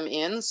sunk them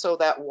in so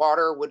that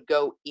water would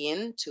go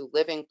into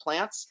living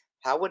plants,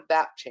 how would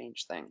that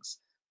change things?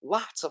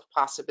 Lots of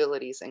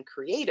possibilities and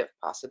creative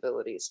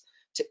possibilities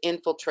to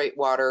infiltrate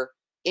water,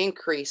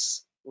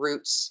 increase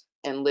roots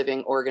and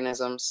living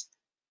organisms,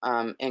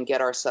 and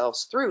get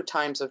ourselves through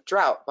times of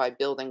drought by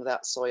building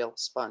that soil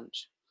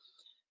sponge.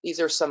 These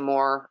are some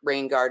more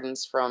rain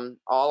gardens from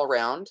all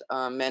around.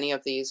 Many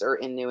of these are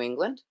in New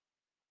England.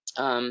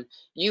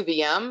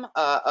 UVM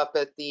up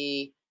at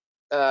the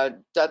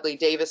Dudley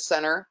Davis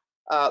Center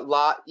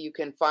lot, you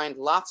can find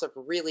lots of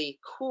really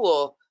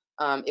cool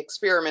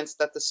experiments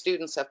that the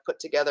students have put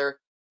together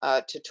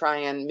to try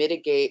and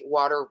mitigate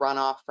water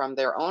runoff from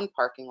their own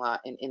parking lot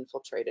and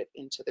infiltrate it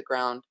into the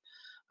ground.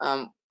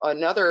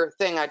 Another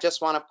thing I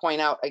just want to point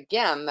out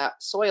again,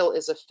 that soil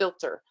is a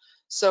filter.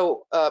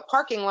 So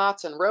parking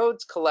lots and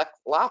roads collect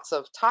lots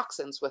of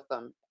toxins with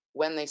them.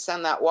 When they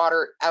send that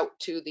water out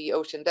to the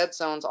ocean dead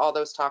zones, all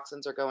those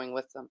toxins are going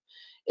with them.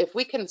 If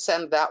we can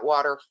send that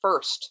water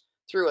first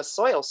through a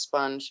soil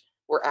sponge,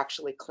 we're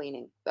actually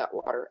cleaning that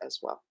water as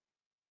well.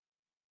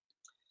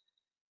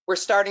 We're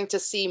starting to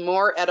see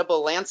more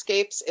edible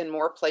landscapes in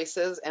more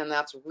places, and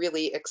that's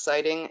really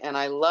exciting. And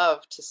I love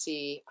to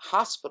see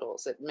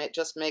hospitals. It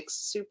just makes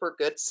super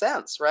good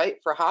sense, right?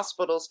 For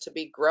hospitals to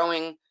be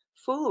growing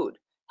food,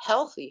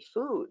 healthy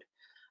food,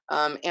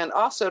 and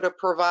also to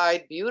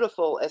provide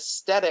beautiful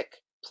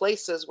aesthetic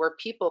places where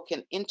people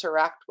can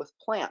interact with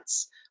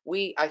plants.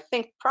 I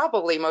think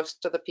probably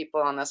most of the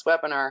people on this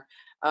webinar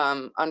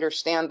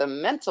understand the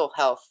mental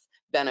health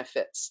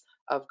benefits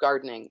of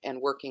gardening and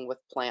working with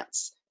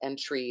plants and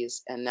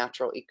trees and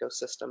natural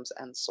ecosystems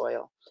and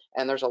soil.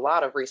 And there's a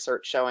lot of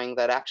research showing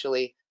that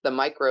actually the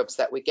microbes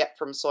that we get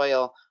from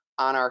soil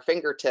on our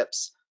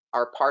fingertips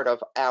are part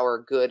of our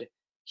good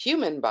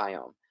human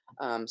biome.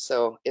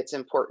 So it's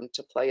important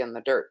to play in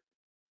the dirt.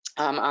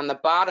 On the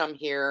bottom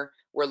here,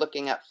 we're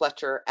looking at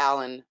Fletcher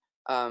Allen,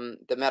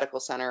 the medical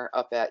center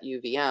up at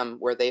UVM,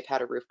 where they've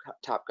had a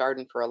rooftop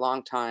garden for a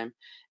long time.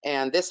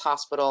 And this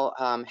hospital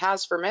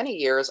has for many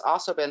years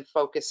also been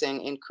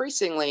focusing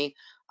increasingly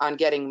on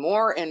getting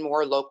more and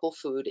more local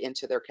food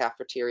into their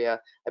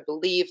cafeteria. I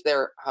believe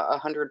their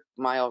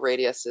 100-mile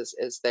radius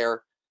is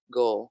their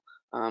goal,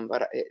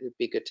 but it would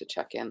be good to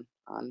check in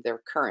on their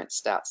current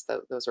stats.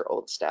 Those are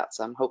old stats.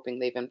 I'm hoping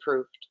they've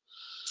improved.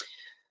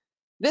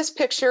 This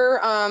picture,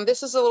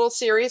 this is a little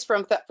series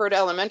from Thetford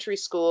Elementary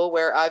School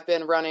where I've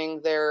been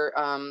running their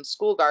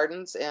school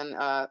gardens and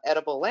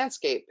edible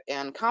landscape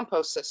and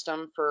compost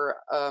system for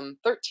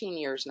 13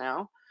 years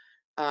now.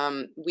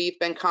 We've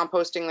been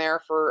composting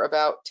there for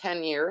about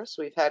 10 years.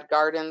 We've had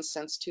gardens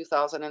since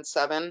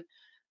 2007.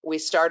 We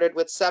started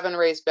with 7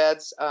 raised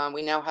beds.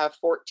 We now have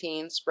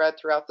 14 spread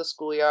throughout the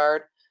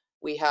schoolyard.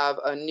 We have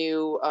a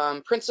new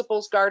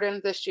principal's garden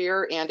this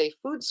year and a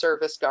food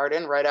service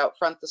garden right out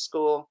front the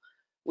school.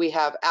 We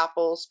have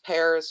apples,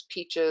 pears,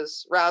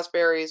 peaches,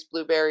 raspberries,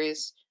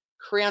 blueberries,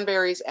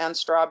 cranberries, and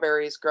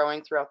strawberries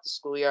growing throughout the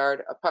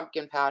schoolyard, a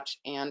pumpkin patch,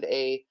 and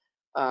a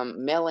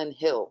melon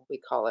hill, we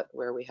call it,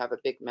 where we have a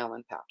big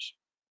melon patch.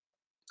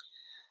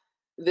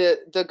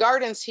 The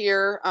gardens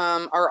here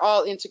are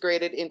all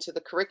integrated into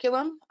the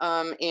curriculum,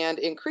 and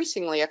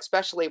increasingly,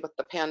 especially with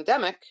the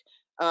pandemic,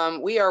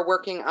 we are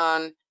working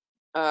on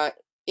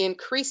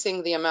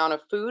increasing the amount of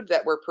food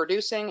that we're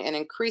producing and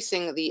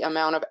increasing the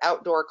amount of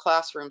outdoor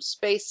classroom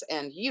space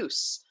and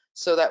use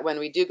so that when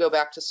we do go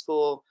back to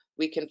school,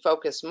 we can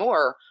focus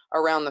more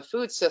around the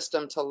food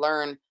system to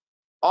learn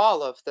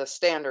all of the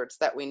standards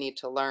that we need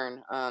to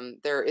learn.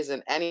 There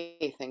isn't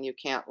anything you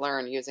can't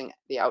learn using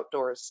the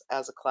outdoors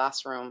as a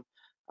classroom,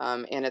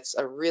 and it's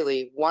a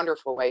really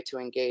wonderful way to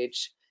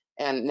engage.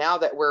 And now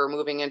that we're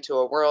moving into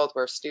a world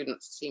where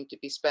students seem to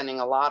be spending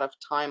a lot of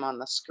time on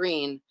the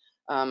screen,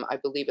 I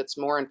believe it's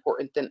more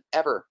important than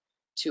ever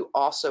to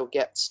also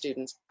get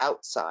students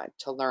outside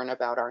to learn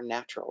about our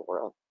natural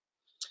world.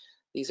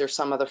 These are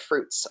some of the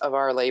fruits of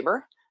our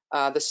labor.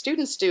 The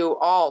students do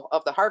all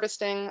of the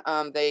harvesting.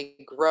 They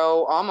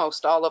grow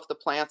almost all of the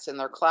plants in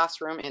their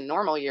classroom in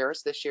normal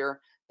years. This year,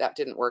 that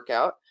didn't work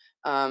out.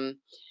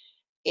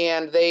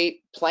 And they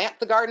plant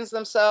the gardens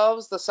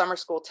themselves. The summer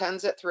school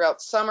tends it throughout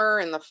summer.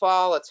 In the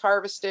fall, it's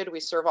harvested.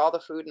 We serve all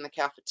the food in the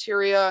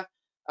cafeteria.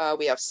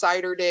 We have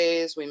cider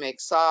days. We make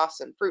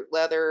sauce and fruit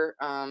leather.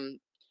 The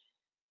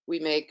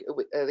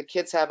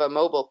kids have a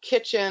mobile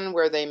kitchen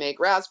where they make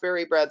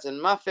raspberry breads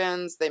and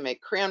muffins. They make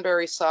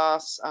cranberry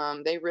sauce.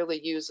 They really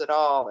use it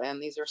all.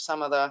 And these are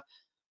some of the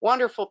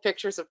wonderful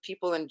pictures of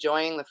people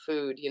enjoying the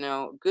food. You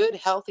know, good,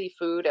 healthy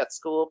food at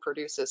school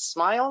produces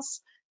smiles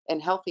and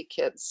healthy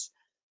kids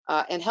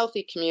and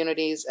healthy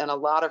communities and a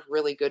lot of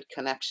really good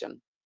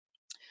connection.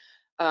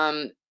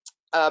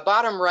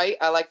 Bottom right,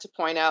 I like to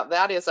point out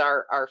that is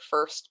our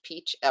first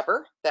peach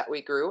ever that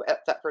we grew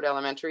at Thetford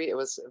Elementary. It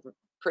was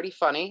pretty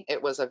funny. It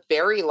was a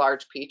very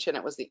large peach, and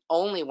it was the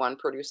only one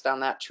produced on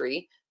that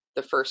tree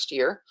the first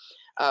year.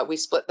 We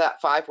split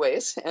that 5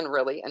 ways and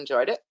really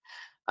enjoyed it.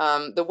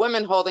 The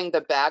woman holding the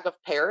bag of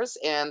pears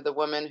and the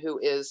woman who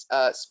is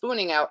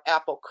spooning out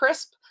apple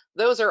crisp,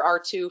 those are our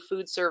 2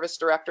 food service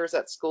directors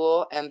at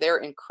school, and they're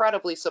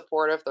incredibly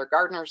supportive. They're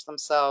gardeners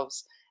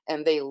themselves,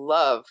 and they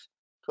love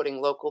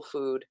putting local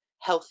food,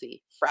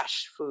 healthy,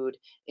 fresh food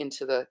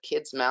into the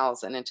kids'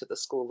 mouths and into the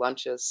school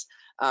lunches.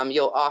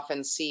 You'll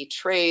often see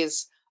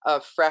trays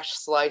of fresh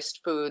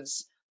sliced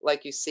foods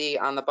like you see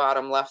on the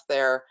bottom left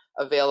there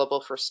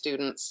available for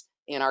students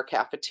in our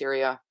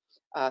cafeteria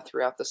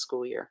throughout the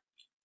school year.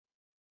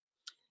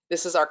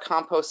 This is our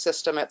compost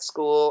system at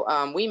school.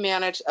 We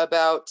manage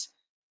about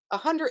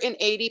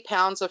 180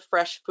 pounds of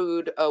fresh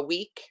food a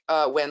week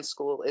when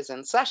school is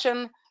in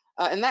session.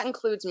 And that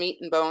includes meat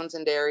and bones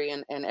and dairy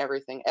and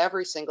everything.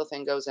 Every single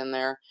thing goes in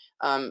there,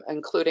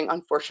 including,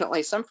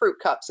 unfortunately, some fruit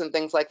cups and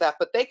things like that.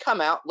 But they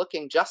come out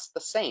looking just the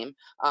same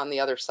on the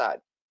other side.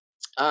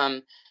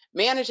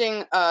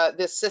 Managing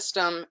this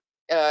system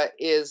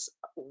is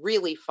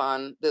really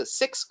fun. The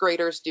 6th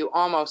graders do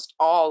almost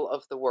all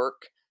of the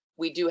work.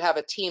 We do have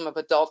a team of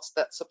adults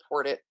that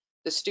support it.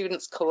 The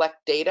students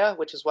collect data,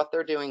 which is what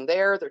they're doing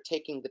there. They're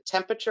taking the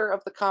temperature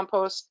of the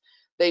compost.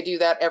 They do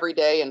that every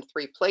day in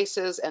 3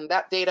 places, and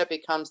that data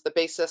becomes the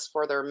basis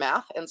for their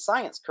math and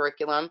science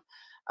curriculum.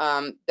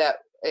 And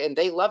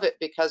they love it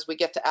because we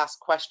get to ask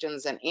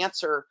questions and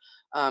answer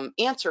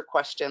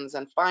questions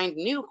and find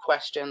new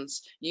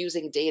questions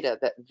using data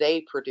that they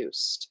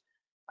produced.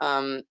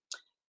 4th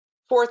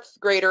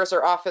graders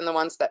are often the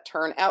ones that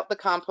turn out the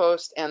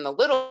compost, and the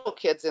little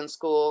kids in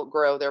school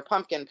grow their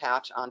pumpkin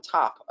patch on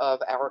top of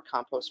our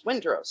compost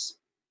windrows.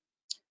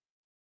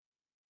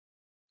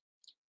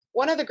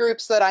 One of the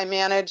groups that I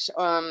manage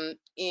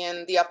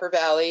in the Upper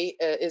Valley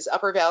is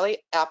Upper Valley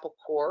Apple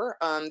Corps.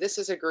 This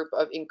is a group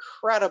of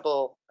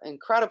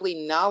incredibly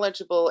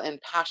knowledgeable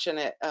and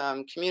passionate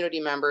community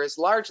members,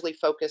 largely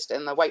focused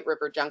in the White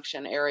River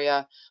Junction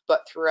area,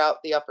 but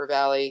throughout the Upper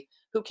Valley,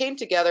 who came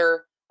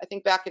together, I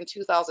think back in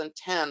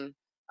 2010,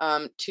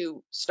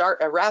 to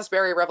start a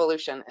raspberry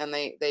revolution. And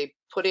they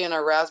put in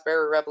a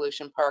raspberry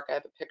revolution park. I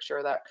have a picture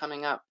of that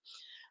coming up.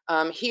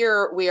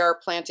 Here we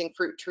are planting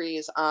fruit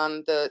trees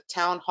on the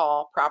town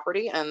hall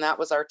property, and that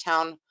was our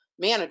town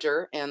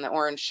manager in the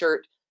orange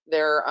shirt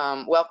they're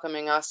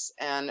welcoming us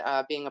and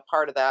being a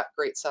part of that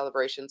great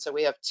celebration. So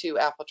we have 2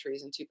 apple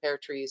trees and 2 pear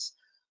trees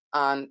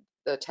on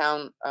the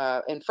town,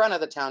 in front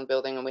of the town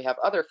building, and we have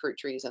other fruit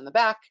trees in the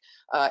back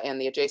and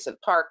the adjacent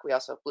park. We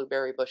also have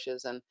blueberry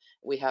bushes, and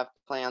we have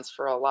plans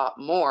for a lot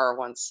more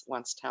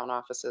once town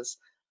offices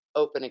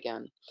open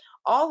again.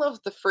 All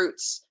of the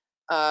fruits,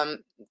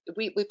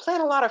 we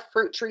plant a lot of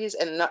fruit trees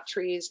and nut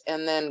trees,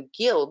 and then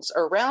guilds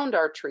around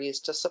our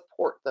trees to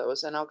support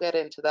those, and I'll get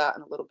into that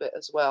in a little bit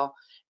as well.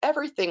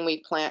 Everything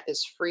we plant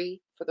is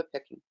free for the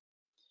picking.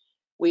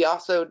 We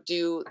also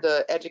do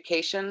the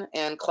education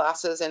and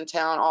classes in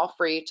town, all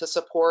free, to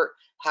support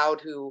how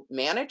to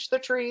manage the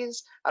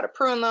trees, how to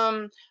prune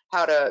them,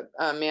 how to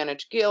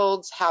manage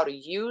guilds, how to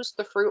use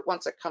the fruit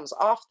once it comes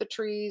off the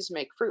trees,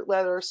 make fruit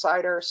leather,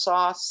 cider,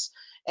 sauce.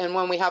 And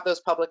when we have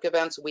those public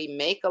events, we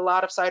make a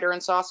lot of cider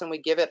and sauce and we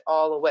give it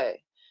all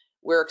away.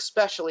 We're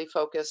especially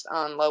focused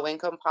on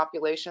low-income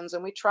populations,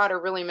 and we try to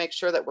really make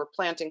sure that we're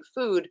planting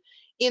food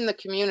in the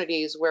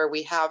communities where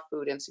we have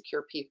food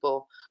insecure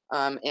people,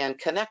 and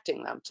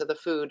connecting them to the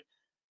food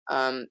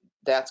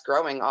that's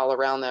growing all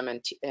around them,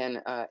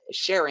 and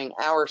sharing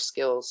our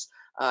skills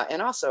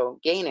and also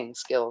gaining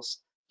skills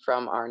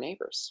from our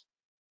neighbors.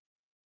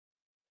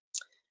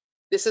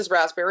 This is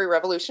Raspberry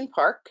Revolution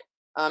Park.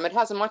 It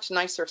has a much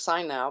nicer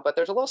sign now, but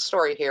there's a little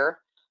story here.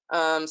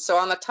 So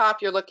on the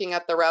top, you're looking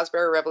at the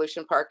Raspberry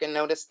Revolution Park, and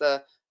notice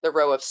the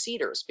row of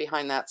cedars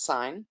behind that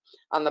sign.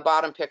 On the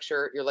bottom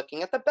picture, you're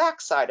looking at the back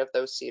side of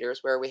those cedars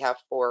where we have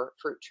 4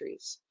 fruit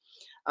trees.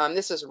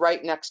 This is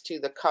right next to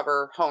the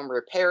Cover Home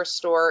Repair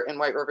store in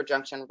White River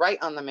Junction, right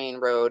on the main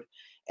road.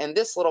 And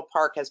this little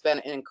park has been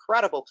an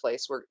incredible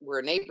place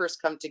where neighbors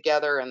come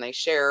together and they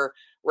share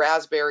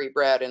raspberry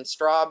bread and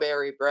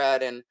strawberry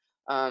bread and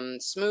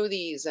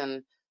smoothies,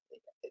 and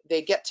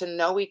they get to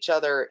know each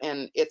other,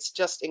 and it's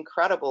just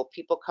incredible.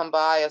 People come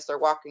by as they're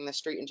walking the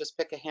street and just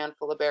pick a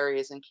handful of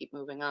berries and keep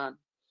moving on.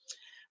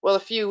 Well, a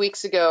few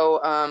weeks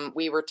ago,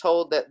 we were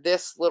told that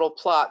this little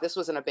plot, this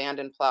was an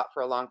abandoned plot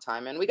for a long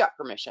time, and we got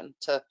permission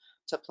to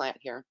plant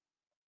here.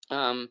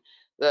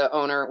 The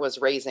owner was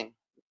raising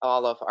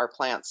all of our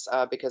plants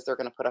because they're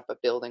going to put up a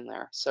building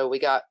there. So we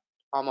got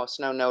almost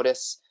no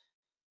notice.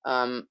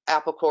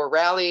 Apple Corps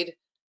rallied, a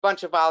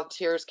bunch of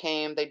volunteers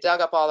came, they dug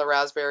up all the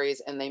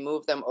raspberries and they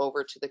moved them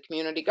over to the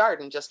community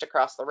garden just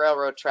across the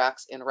railroad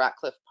tracks in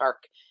Ratcliffe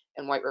Park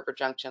and White River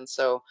Junction.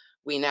 So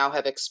we now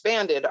have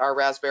expanded our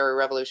Raspberry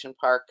Revolution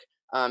Park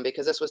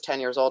because this was 10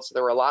 years old, so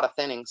there were a lot of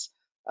thinnings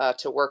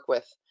to work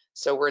with.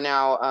 So we're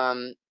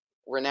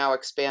now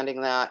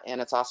expanding that,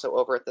 and it's also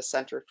over at the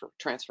Center for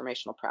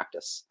Transformational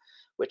Practice,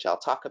 which I'll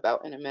talk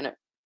about in a minute.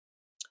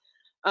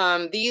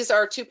 These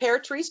are 2 pear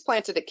trees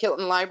planted at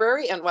Kilton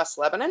Library in West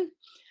Lebanon.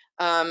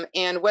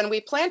 And when we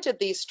planted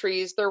these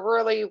trees, there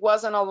really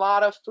wasn't a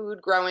lot of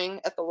food growing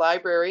at the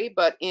library,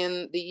 but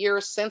in the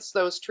years since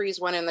those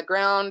trees went in the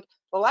ground,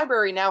 the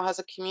library now has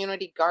a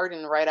community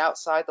garden right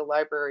outside the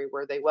library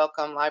where they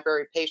welcome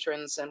library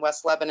patrons and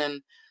West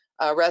Lebanon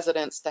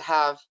residents to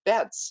have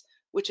beds,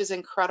 which is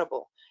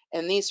incredible.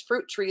 And these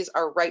fruit trees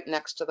are right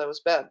next to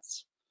those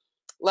beds.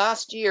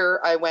 Last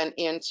year, I went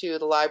into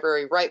the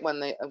library right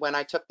when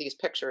I took these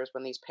pictures,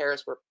 when these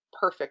pears were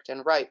perfect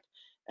and ripe,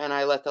 and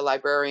I let the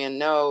librarian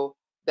know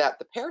that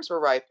the pears were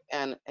ripe,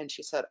 and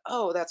she said,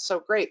 "Oh, that's so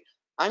great.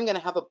 I'm going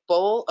to have a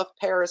bowl of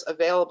pears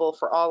available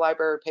for all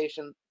library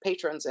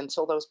patrons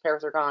until those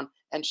pears are gone."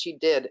 And she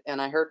did,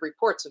 and I heard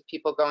reports of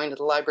people going to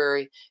the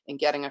library and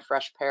getting a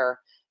fresh pear,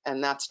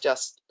 and that's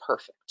just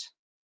perfect.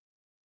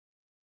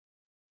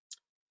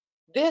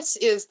 This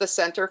is the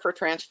Center for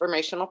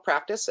Transformational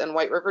Practice in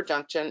White River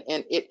Junction,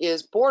 and it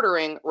is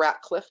bordering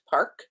Ratcliffe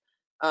Park.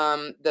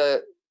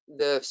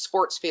 The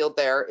sports field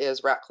there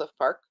is Ratcliffe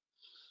Park.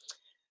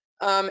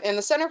 And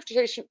the Center for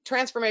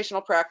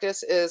Transformational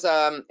Practice is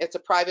it's a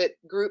private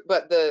group,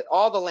 but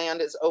all the land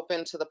is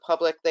open to the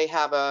public. They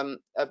have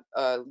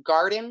a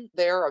garden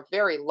there, a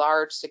very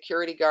large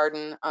security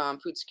garden,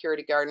 food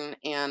security garden,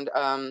 and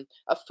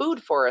a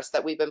food forest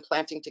that we've been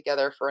planting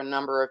together for a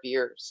number of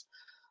years.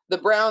 The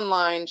brown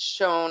line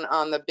shown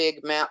on the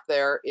big map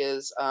there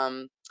is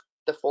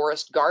the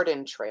Forest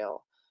Garden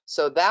Trail.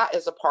 So that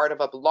is a part of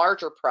a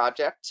larger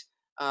project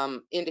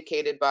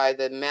indicated by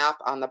the map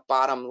on the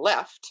bottom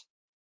left.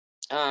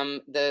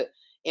 And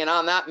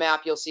on that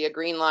map, you'll see a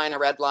green line, a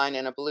red line,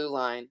 and a blue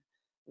line.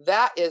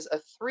 That is a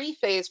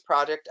 3-phase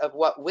project of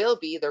what will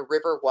be the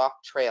Riverwalk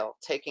Trail,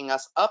 taking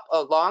us up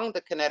along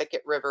the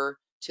Connecticut River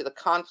to the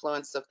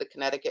confluence of the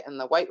Connecticut and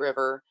the White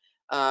River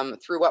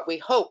through what we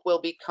hope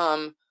will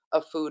become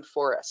a food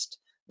forest.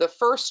 The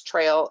first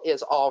trail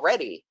is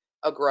already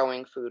a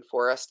growing food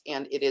forest,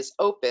 and it is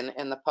open,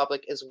 and the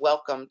public is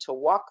welcome to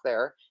walk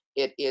there.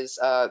 It is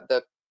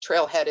the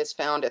trailhead is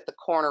found at the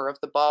corner of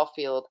the ball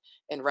field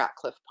in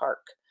Ratcliffe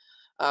Park.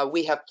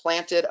 We have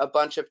planted a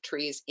bunch of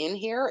trees in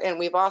here, and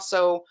we've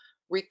also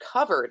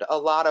recovered a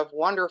lot of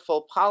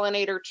wonderful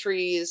pollinator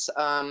trees,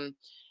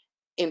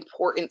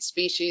 important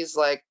species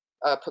like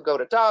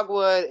pagoda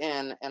dogwood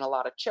and a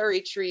lot of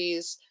cherry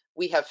trees.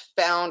 We have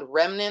found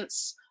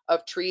remnants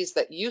of trees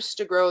that used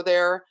to grow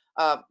there,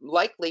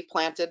 likely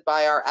planted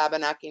by our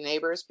Abenaki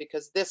neighbors,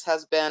 because this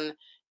has been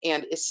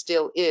and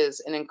still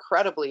is an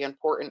incredibly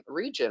important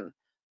region.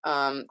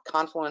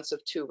 Confluence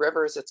of two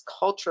rivers, it's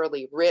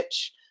culturally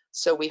rich.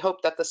 So we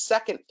hope that the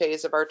second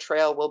phase of our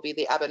trail will be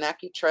the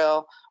Abenaki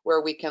Trail,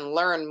 where we can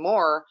learn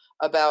more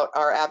about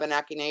our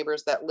Abenaki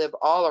neighbors that live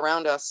all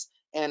around us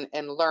and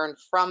learn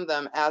from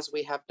them as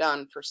we have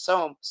done for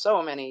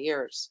so many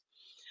years.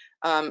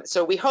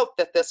 So we hope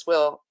that this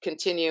will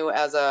continue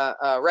as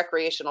a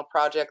recreational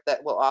project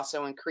that will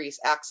also increase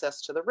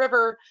access to the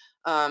river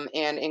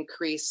and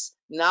increase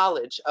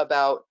knowledge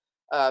about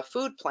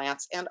food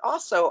plants and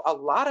also a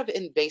lot of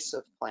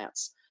invasive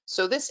plants.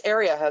 So this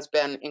area has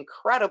been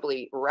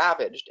incredibly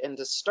ravaged and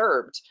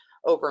disturbed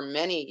over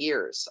many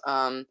years,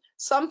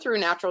 some through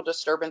natural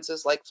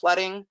disturbances like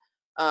flooding,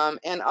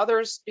 and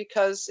others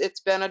because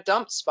it's been a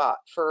dump spot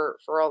for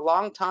a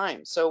long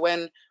time. So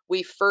when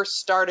we first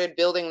started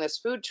building this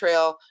food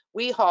trail,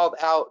 we hauled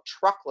out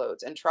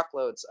truckloads and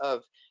truckloads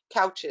of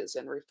couches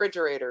and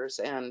refrigerators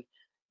and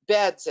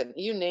beds and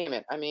you name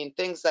it. I mean,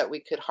 things that we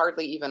could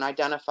hardly even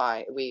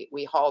identify.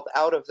 We hauled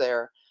out of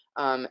there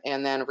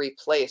and then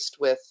replaced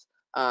with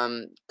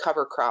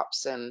cover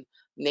crops and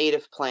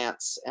native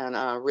plants and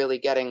really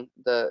getting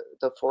the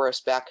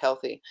forest back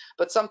healthy.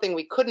 But something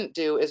we couldn't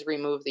do is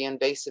remove the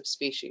invasive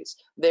species.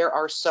 There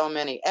are so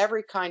many,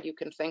 every kind you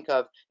can think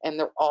of, and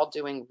they're all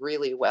doing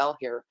really well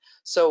here.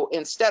 So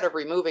instead of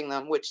removing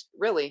them, which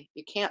really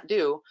you can't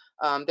do,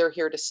 they're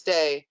here to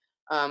stay.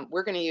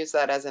 We're going to use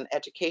that as an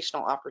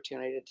educational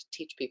opportunity to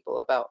teach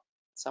people about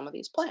some of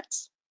these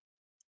plants.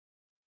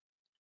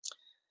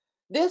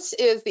 This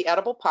is the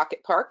Edible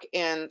Pocket Park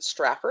in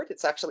Stratford.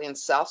 It's actually in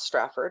South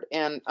Stratford,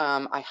 and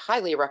I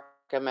highly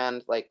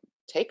recommend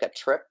take a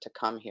trip to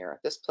come here.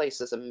 This place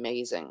is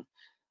amazing.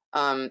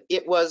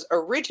 It was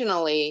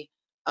originally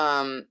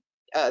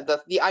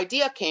the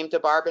idea came to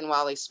Barb and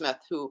Wally Smith,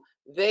 who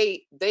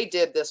they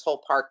did this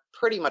whole park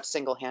pretty much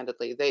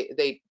single-handedly.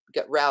 They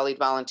rallied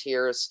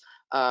volunteers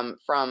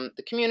from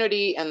the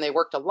community, and they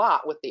worked a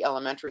lot with the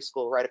elementary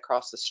school right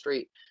across the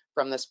street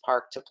from this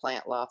park to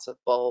plant lots of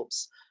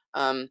bulbs.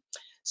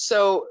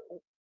 So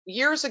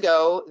years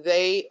ago,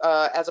 they,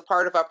 as a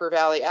part of Upper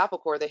Valley Apple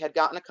Corps, they had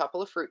gotten a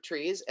couple of fruit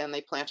trees and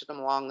they planted them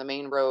along the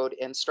main road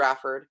in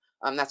Stratford.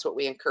 That's what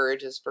we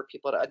encourage, is for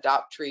people to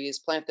adopt trees,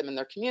 plant them in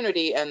their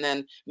community, and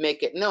then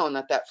make it known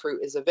that that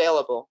fruit is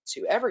available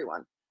to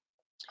everyone.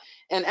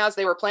 And as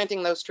they were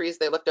planting those trees,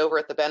 they looked over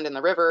at the bend in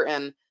the river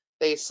and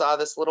they saw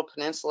this little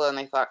peninsula and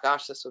they thought,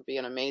 gosh, this would be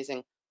an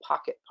amazing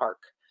pocket park,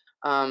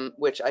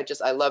 which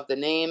I love the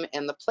name,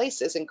 and the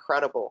place is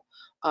incredible.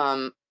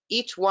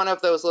 Each one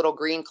of those little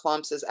green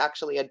clumps is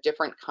actually a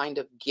different kind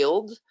of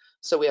guild.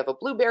 So we have a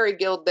blueberry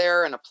guild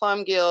there and a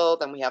plum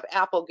guild, and we have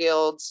apple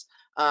guilds.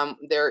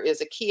 There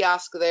is a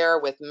kiosk there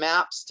with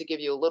maps to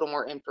give you a little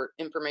more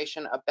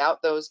information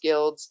about those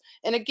guilds.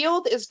 And a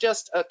guild is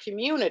just a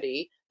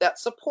community that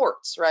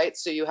supports, right?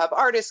 So you have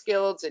artist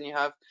guilds and you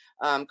have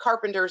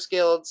carpenters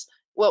guilds.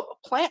 Well,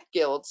 plant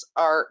guilds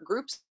are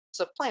groups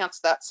of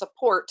plants that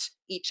support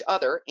each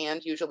other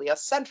and usually a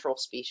central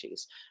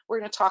species. We're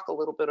going to talk a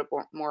little bit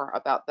more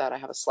about that. I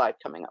have a slide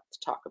coming up to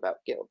talk about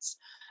guilds.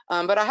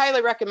 But I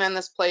highly recommend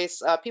this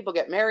place. People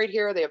get married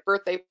here. They have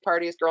birthday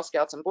parties. Girl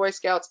Scouts and Boy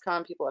Scouts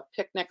come. People have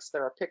picnics.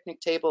 There are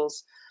picnic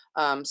tables,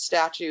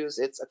 statues.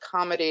 It's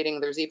accommodating.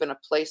 There's even a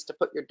place to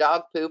put your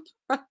dog poop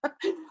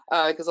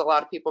because a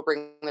lot of people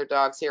bring their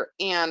dogs here.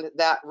 And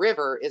that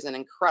river is an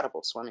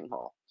incredible swimming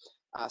hole.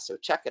 So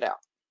check it out.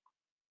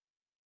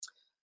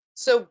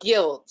 So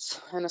guilds,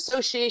 an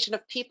association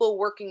of people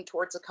working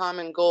towards a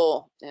common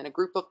goal, and a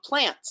group of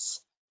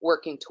plants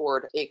working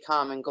toward a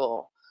common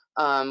goal,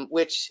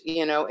 which,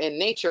 you know, in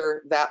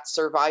nature, that's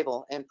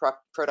survival and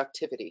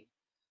productivity.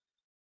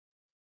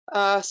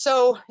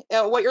 So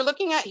what you're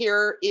looking at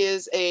here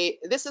is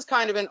this is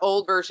kind of an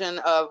old version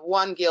of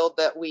one guild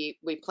that we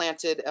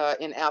planted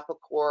in Apple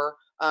Corps.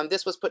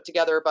 This was put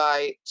together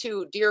by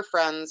two dear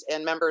friends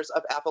and members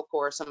of Apple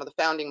Corps, some of the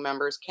founding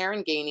members,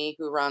 Karen Gainey,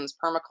 who runs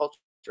Permaculture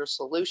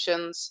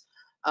Solutions,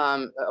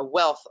 a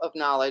wealth of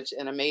knowledge,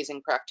 an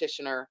amazing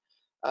practitioner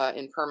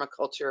in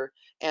permaculture,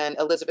 and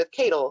Elizabeth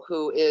Cadle,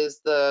 who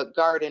is the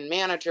garden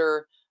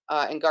manager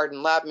and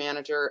garden lab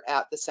manager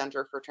at the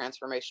Center for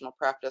Transformational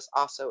Practice,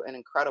 also an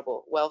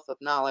incredible wealth of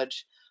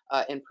knowledge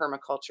in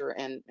permaculture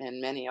and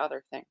many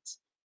other things.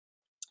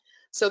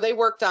 So they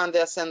worked on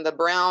this, and the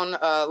brown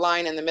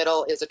line in the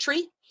middle is a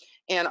tree,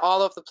 and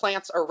all of the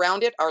plants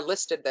around it are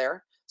listed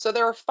there. So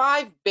there are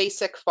 5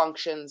 basic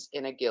functions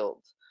in a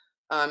guild.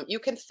 You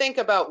can think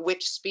about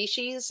which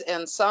species,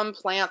 and some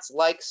plants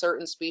like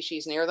certain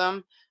species near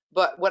them,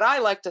 but what I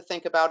like to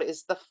think about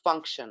is the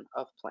function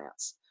of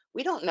plants.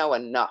 We don't know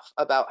enough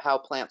about how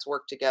plants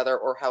work together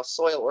or how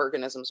soil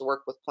organisms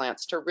work with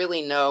plants to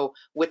really know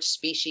which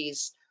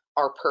species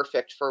are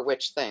perfect for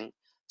which thing.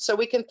 So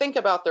we can think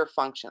about their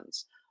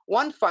functions.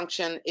 One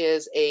function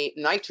is a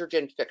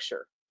nitrogen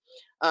fixture.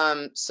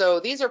 So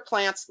these are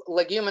plants,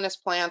 leguminous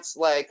plants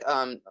like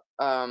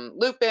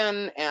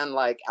lupin and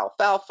like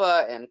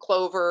alfalfa and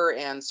clover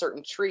and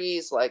certain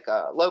trees like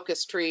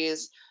locust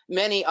trees,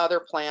 many other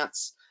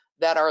plants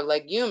that are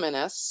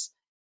leguminous,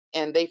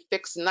 and they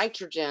fix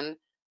nitrogen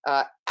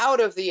out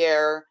of the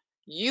air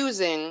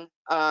using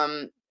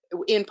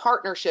in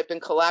partnership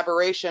and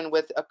collaboration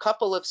with a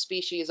couple of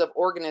species of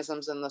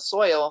organisms in the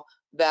soil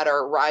that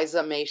are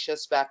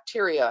rhizomaceous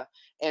bacteria,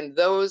 and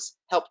those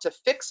help to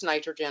fix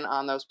nitrogen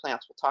on those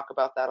plants. We'll talk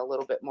about that a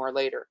little bit more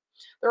later.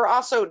 There are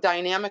also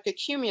dynamic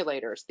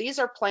accumulators. These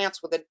are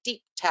plants with a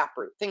deep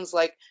taproot, things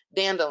like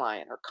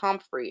dandelion or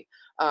comfrey,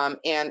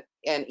 and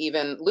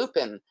even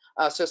lupin.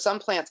 So some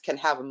plants can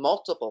have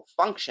multiple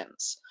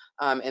functions,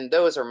 and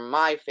those are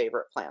my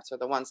favorite plants, are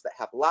the ones that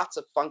have lots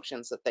of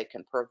functions that they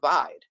can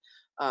provide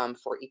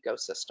for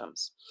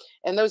ecosystems.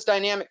 And those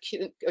dynamic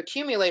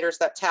accumulators,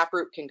 that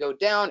taproot can go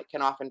down, it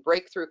can often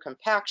break through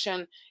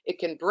compaction, it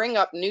can bring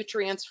up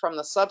nutrients from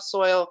the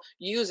subsoil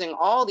using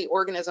all the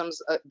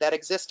organisms that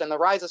exist in the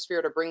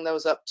rhizosphere to bring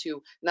those up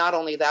to not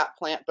only that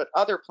plant, but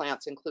other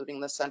plants,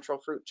 including the central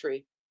fruit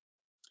tree.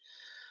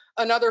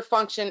 Another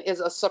function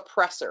is a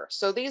suppressor.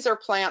 So these are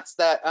plants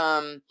that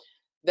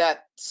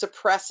that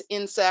suppress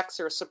insects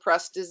or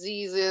suppress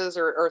diseases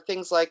or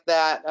things like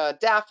that.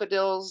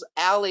 Daffodils,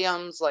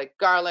 alliums like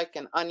garlic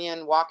and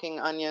onion, walking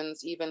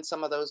onions, even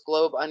some of those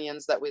globe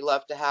onions that we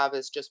love to have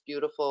as just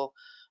beautiful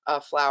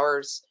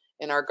flowers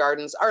in our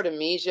gardens.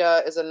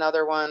 Artemisia is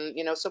another one,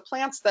 you know, so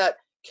plants that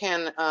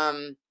can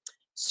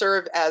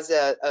serve as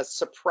a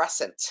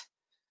suppressant.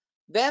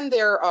 Then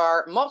there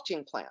are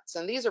mulching plants,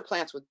 and these are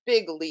plants with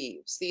big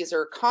leaves. These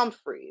are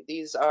comfrey,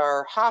 these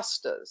are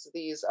hostas,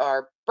 these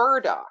are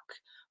burdock,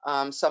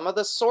 some of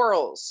the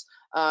sorrels,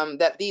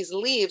 that these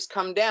leaves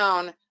come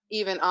down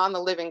even on the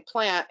living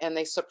plant and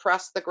they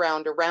suppress the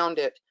ground around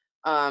it,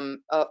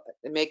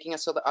 making it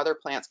so that other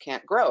plants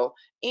can't grow.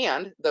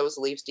 And those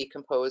leaves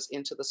decompose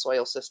into the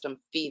soil system,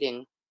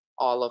 feeding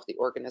all of the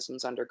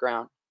organisms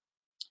underground.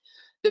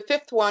 The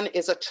fifth one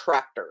is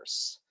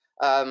attractors.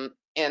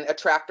 And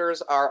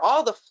attractors are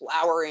all the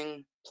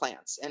flowering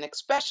plants, and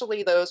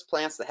especially those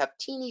plants that have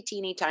teeny,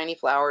 teeny, tiny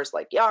flowers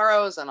like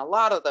yarrows and a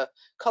lot of the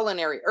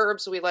culinary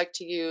herbs we like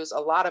to use,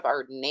 a lot of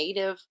our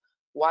native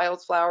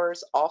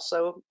wildflowers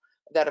also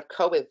that have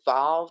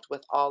co-evolved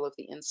with all of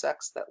the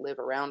insects that live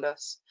around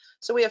us.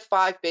 So we have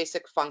 5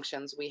 basic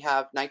functions. We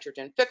have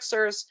nitrogen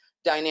fixers,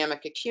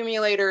 dynamic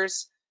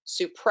accumulators,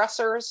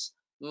 suppressors,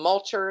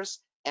 mulchers,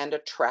 and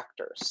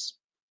attractors.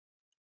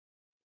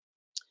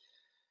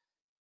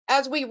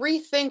 As we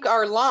rethink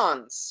our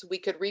lawns, we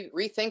could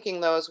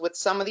rethinking those with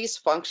some of these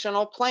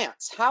functional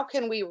plants. How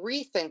can we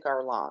rethink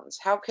our lawns?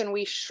 How can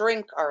we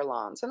shrink our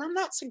lawns? And I'm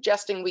not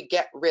suggesting we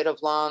get rid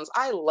of lawns.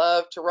 I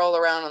love to roll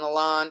around on the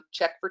lawn,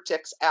 check for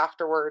ticks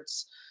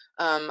afterwards.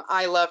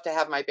 I love to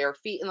have my bare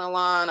feet in the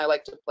lawn. I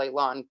like to play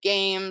lawn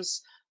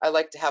games. I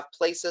like to have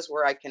places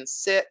where I can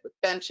sit with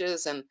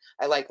benches, and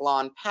I like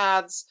lawn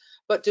paths.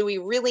 But do we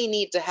really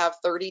need to have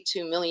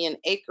 32 million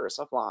acres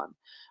of lawn,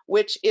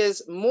 which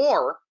is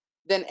more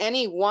than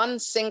any one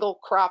single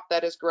crop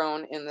that is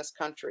grown in this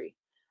country?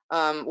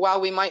 While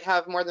we might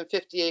have more than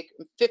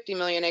 50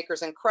 million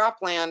acres in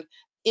cropland,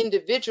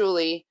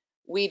 individually,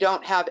 we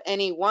don't have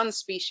any one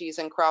species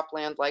in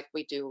cropland like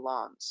we do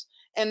lawns.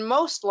 And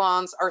most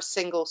lawns are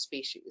single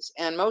species,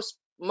 and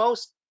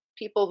most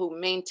people who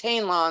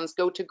maintain lawns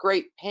go to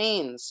great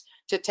pains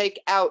to take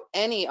out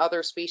any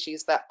other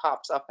species that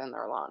pops up in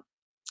their lawn.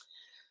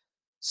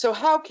 So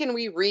how can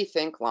we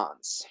rethink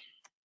lawns?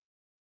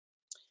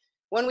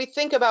 When we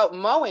think about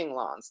mowing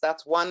lawns,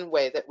 that's one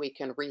way that we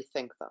can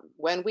rethink them.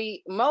 When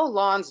we mow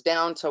lawns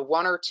down to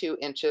 1 or 2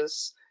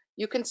 inches,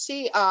 you can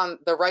see on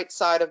the right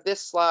side of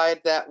this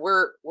slide that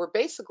we're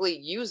basically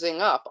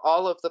using up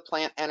all of the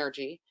plant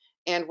energy,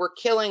 and we're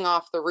killing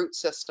off the root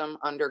system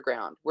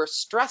underground. We're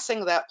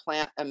stressing that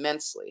plant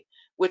immensely,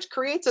 which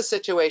creates a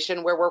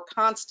situation where we're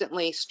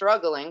constantly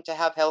struggling to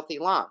have healthy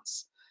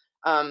lawns.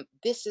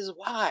 This is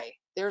why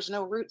there's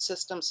no root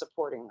system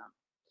supporting them.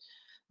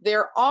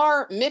 There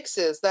are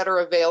mixes that are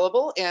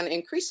available, and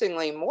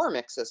increasingly more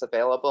mixes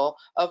available,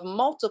 of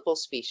multiple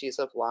species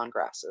of lawn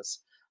grasses.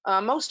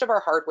 Most of our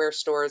hardware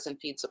stores and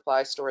feed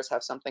supply stores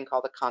have something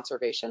called a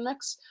conservation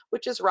mix,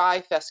 which is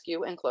rye,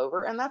 fescue, and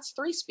clover, and that's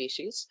 3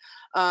 species,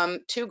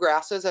 2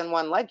 grasses and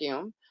 1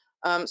 legume.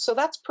 So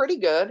that's pretty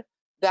good.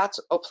 That's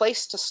a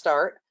place to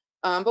start.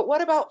 But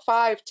what about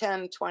 5,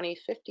 10, 20,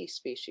 50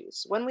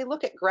 species? When we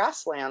look at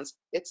grasslands,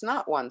 it's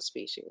not 1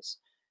 species.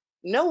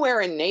 Nowhere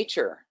in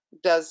nature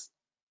does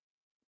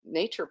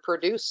nature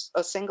produce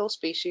a single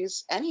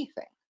species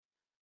anything,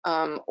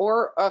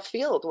 or a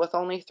field with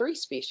only 3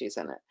 species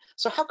in it.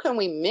 So how can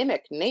we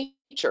mimic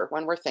nature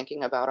when we're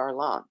thinking about our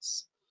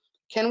lawns?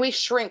 Can we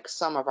shrink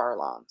some of our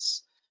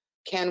lawns?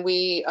 Can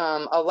we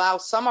allow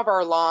some of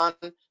our lawn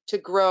to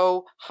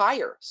grow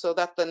higher so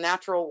that the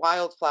natural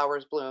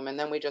wildflowers bloom and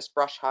then we just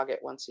brush hog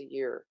it once a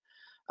year?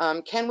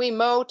 Can we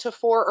mow to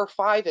 4 or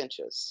 5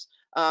 inches?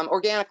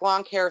 Organic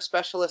lawn care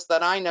specialists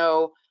that I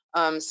know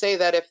say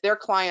that if their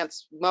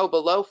clients mow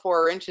below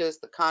 4 inches,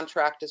 the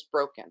contract is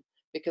broken,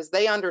 because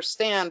they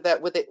understand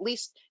that with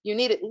you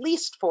need at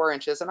least 4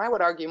 inches, and I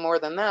would argue more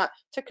than that,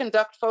 to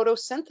conduct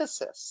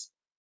photosynthesis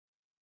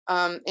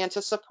and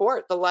to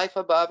support the life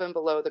above and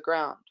below the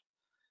ground.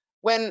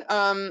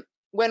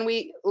 When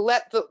we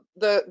let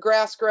the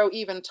grass grow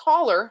even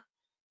taller,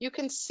 you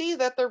can see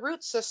that the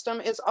root system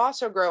is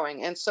also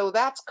growing. And so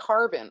that's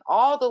carbon,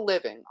 all the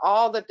living,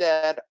 all the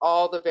dead,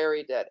 all the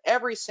very dead.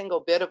 Every single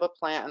bit of a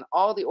plant and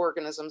all the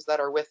organisms that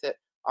are with it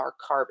are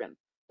carbon.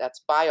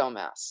 That's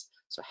biomass.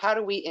 So how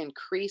do we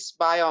increase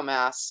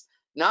biomass,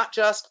 not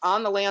just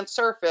on the land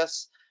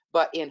surface,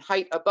 but in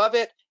height above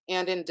it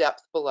and in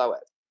depth below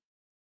it?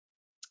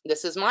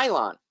 This is my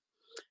lawn,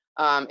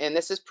 and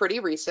this is pretty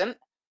recent.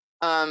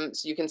 So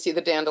you can see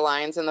the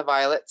dandelions and the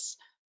violets.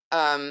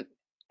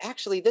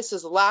 Actually, this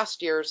is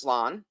last year's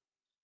lawn,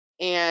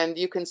 and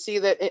you can see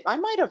that I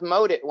might have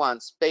mowed it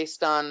once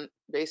based on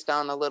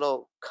the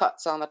little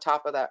cuts on the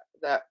top of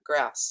that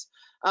grass.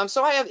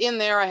 So I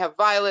have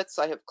violets,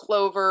 I have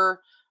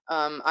clover,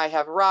 I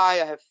have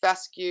rye, I have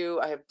fescue,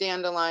 I have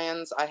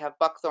dandelions, I have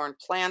buckthorn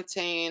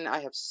plantain,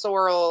 I have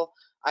sorrel,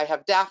 I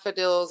have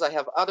daffodils, I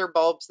have other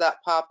bulbs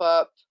that pop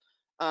up.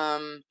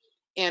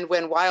 And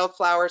when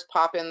wildflowers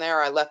pop in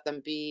there, I let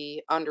them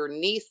be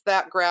underneath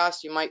that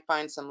grass. You might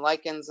find some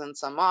lichens and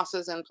some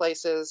mosses in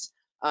places.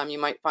 You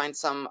might find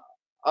some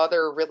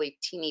other really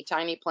teeny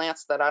tiny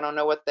plants that I don't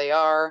know what they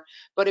are.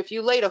 But if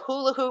you laid a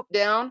hula hoop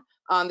down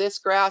on this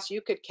grass, you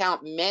could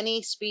count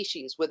many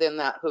species within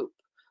that hoop,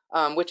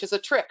 which is a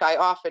trick I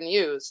often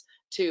use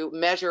to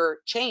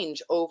measure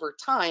change over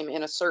time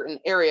in a certain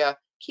area.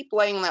 Keep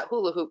laying that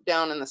hula hoop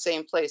down in the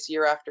same place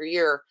year after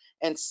year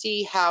and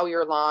see how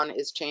your lawn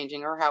is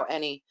changing or how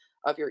any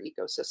of your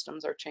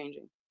ecosystems are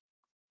changing.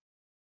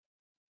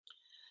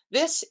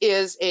 This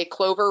is a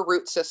clover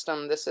root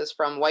system. This is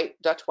from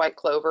Dutch white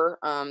clover.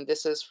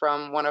 This is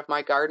from one of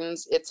my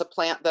gardens. It's a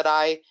plant that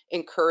I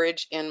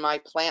encourage in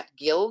my plant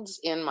guilds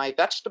in my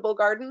vegetable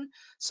garden.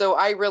 So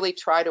I really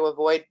try to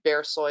avoid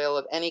bare soil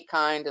of any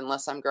kind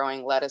unless I'm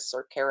growing lettuce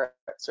or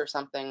carrots or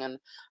something.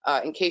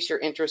 And in case you're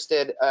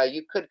interested,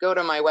 you could go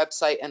to my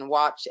website and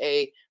watch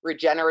a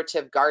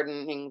regenerative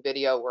gardening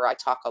video where I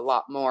talk a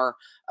lot more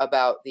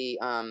about the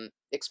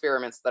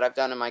experiments that I've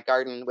done in my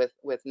garden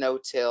with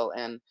no-till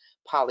and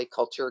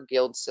polyculture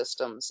guild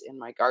systems in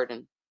my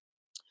garden.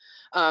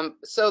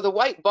 So the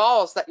white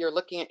balls that you're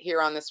looking at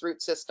here on this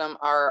root system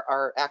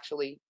are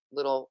actually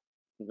little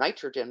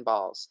nitrogen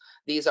balls.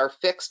 These are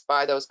fixed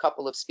by those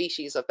couple of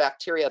species of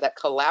bacteria that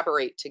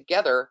collaborate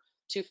together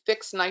to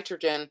fix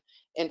nitrogen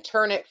and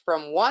turn it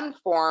from one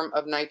form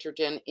of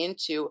nitrogen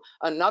into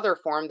another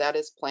form that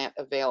is plant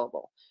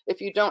available. If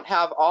you don't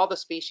have all the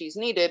species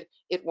needed,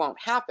 it won't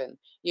happen.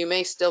 You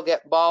may still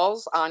get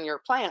balls on your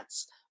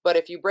plants, but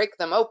if you break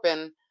them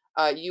open,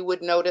 you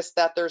would notice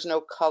that there's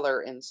no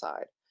color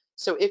inside.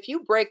 So if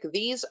you break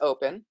these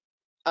open,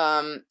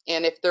 and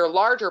if they're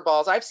larger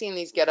balls, I've seen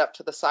these get up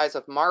to the size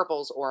of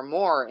marbles or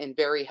more in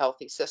very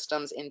healthy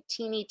systems, in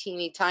teeny,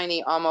 teeny,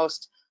 tiny,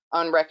 almost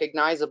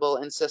unrecognizable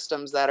in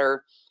systems that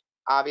are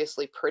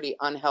obviously pretty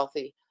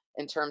unhealthy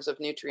in terms of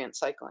nutrient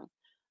cycling.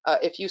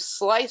 If you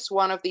slice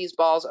one of these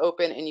balls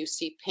open and you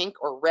see pink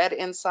or red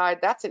inside,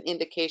 that's an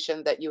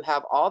indication that you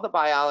have all the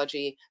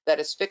biology that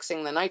is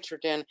fixing the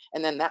nitrogen,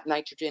 and then that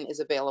nitrogen is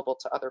available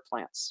to other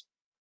plants.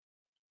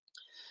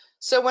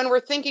 So when we're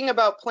thinking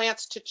about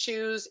plants to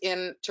choose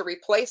to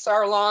replace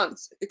our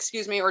lawns,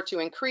 or to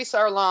increase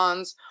our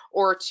lawns,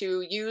 or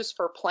to use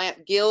for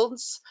plant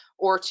guilds,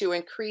 or to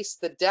increase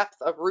the depth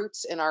of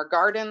roots in our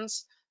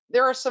gardens,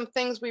 there are some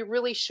things we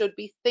really should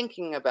be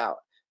thinking about.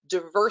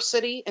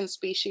 Diversity in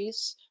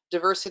species,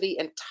 diversity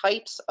in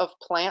types of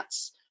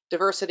plants,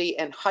 diversity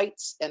in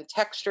heights and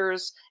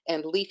textures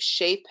and leaf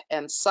shape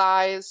and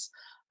size,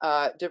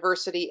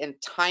 diversity in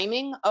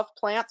timing of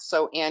plants,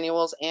 so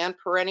annuals and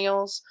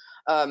perennials,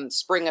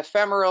 spring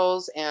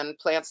ephemerals and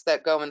plants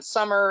that go in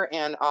summer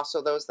and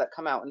also those that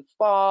come out in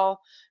fall,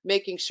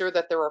 making sure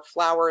that there are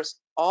flowers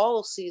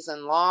all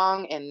season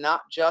long and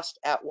not just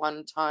at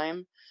one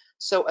time.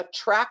 So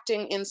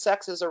attracting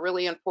insects is a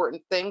really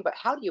important thing, but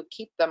how do you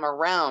keep them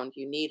around?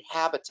 You need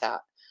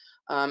habitat.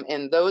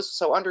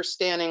 So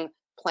understanding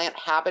plant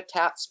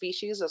habitat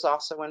species is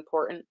also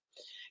important.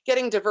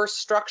 Getting diverse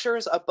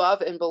structures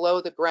above and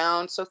below the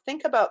ground. So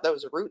think about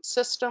those root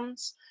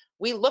systems.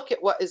 We look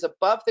at what is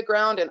above the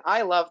ground, and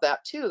I love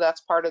that too.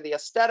 That's part of the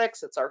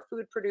aesthetics. It's our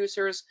food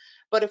producers.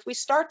 But if we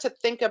start to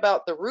think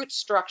about the root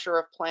structure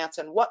of plants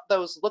and what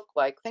those look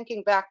like,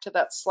 thinking back to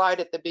that slide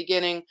at the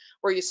beginning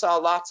where you saw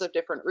lots of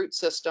different root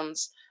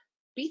systems,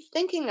 be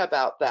thinking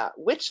about that.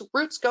 Which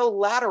roots go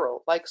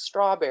lateral, like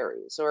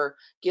strawberries, or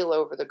gill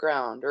over the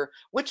ground? Or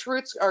which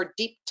roots are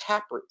deep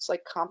tap roots,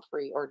 like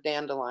comfrey or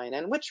dandelion?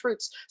 And which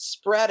roots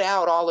spread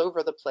out all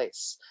over the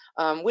place?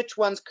 Which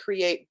ones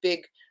create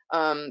big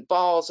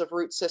balls of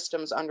root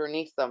systems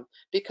underneath them?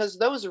 Because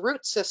those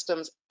root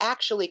systems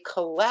actually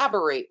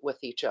collaborate with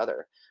each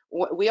other.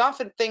 We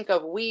often think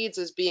of weeds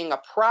as being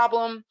a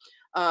problem,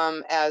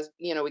 as,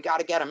 we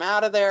got to get them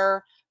out of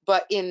there.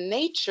 But in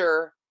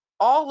nature,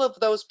 all of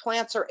those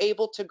plants are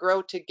able to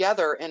grow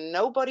together and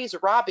nobody's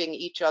robbing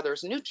each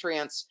other's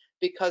nutrients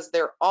because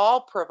they're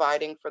all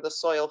providing for the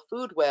soil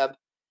food web,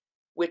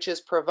 which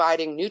is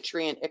providing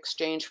nutrient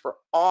exchange for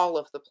all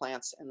of the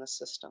plants in the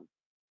system.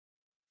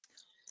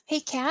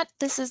 Hey, Kat,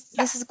 this is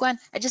Yes. Gwen.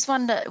 I just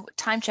wanted to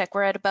time check.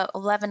 We're at about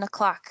 11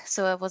 o'clock,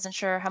 so I wasn't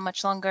sure how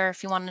much longer,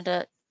 if you wanted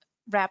to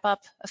wrap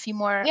up a few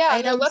more Yeah,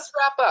 no, let's items.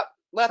 wrap up.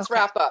 Let's Okay.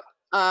 wrap up.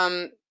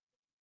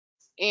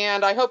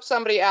 And I hope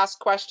somebody asked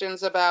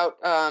questions about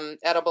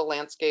edible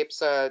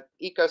landscapes,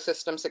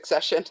 ecosystem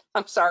succession.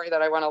 I'm sorry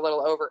that I went a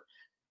little over.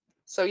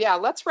 So yeah,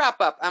 let's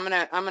wrap up. I'm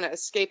gonna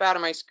escape out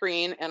of my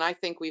screen, and I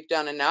think we've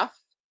done enough.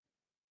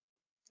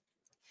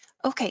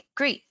 Okay,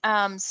 great.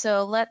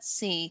 So let's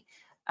see.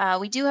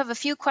 We do have a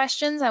few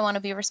questions. I want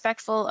to be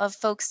respectful of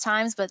folks'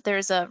 times, but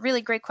there's a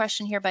really great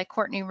question here by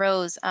Courtney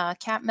Rose.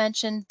 Kat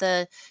mentioned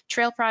the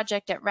trail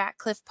project at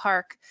Ratcliffe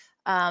Park,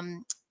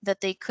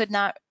 that they could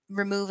not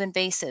remove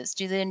invasives.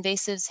 Do the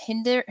invasives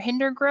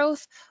hinder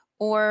growth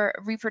or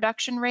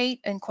reproduction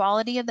rate and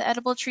quality of the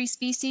edible tree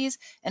species?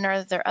 And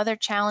are there other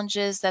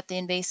challenges that the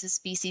invasive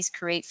species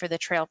create for the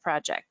trail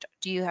project?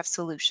 Do you have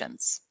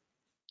solutions?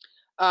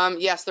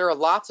 Yes, there are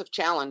lots of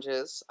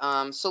challenges.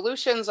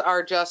 Solutions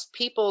are just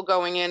people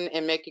going in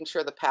and making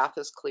sure the path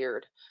is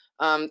cleared.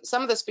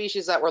 Some of the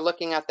species that we're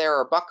looking at there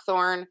are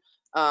buckthorn,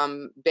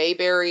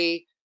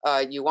 bayberry,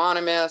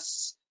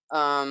 euonymus,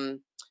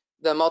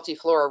 the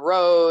multiflora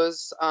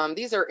rose.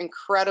 These are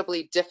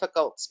incredibly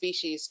difficult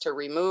species to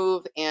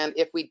remove, and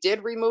if we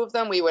did remove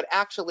them, we would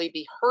actually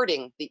be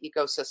hurting the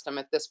ecosystem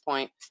at this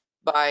point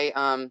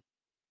by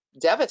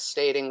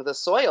devastating the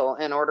soil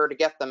in order to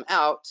get them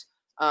out.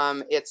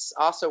 It's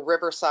also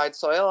riverside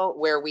soil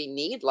where we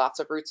need lots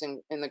of roots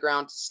in the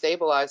ground to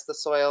stabilize the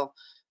soil.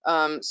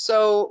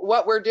 So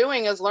what we're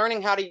doing is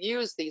learning how to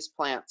use these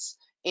plants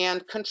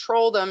and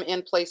control them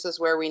in places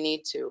where we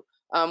need to.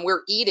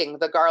 We're eating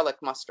the garlic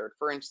mustard,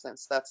 for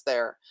instance, that's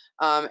there.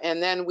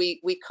 And then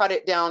we cut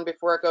it down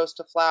before it goes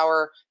to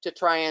flower to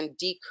try and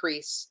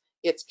decrease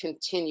its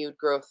continued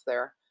growth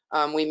there.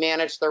 We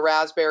manage the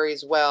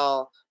raspberries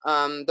well.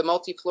 The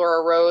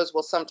multiflora rose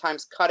will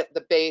sometimes cut at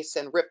the base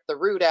and rip the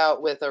root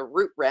out with a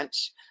root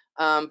wrench,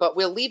 but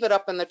we'll leave it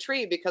up in the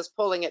tree because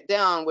pulling it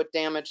down would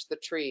damage the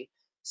tree.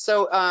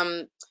 So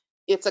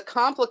it's a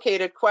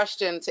complicated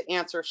question to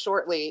answer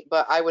shortly,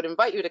 but I would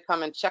invite you to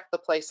come and check the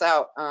place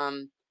out.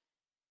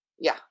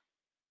 Yeah.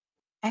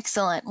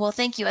 Excellent. Well,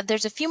 thank you.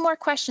 There's a few more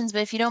questions,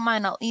 but if you don't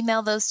mind, I'll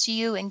email those to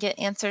you and get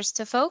answers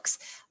to folks.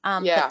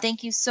 But Yeah,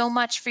 thank you so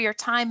much for your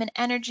time and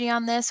energy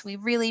on this. We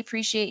really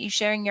appreciate you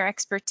sharing your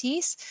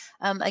expertise.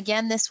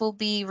 Again, this will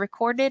be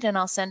recorded and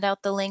I'll send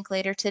out the link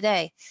later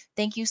today.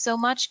 Thank you so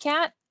much,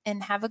 Kat,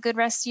 and have a good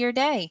rest of your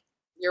day.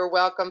 you're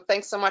welcome.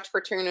 Thanks so much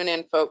for tuning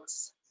in,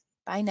 folks.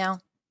 Bye now.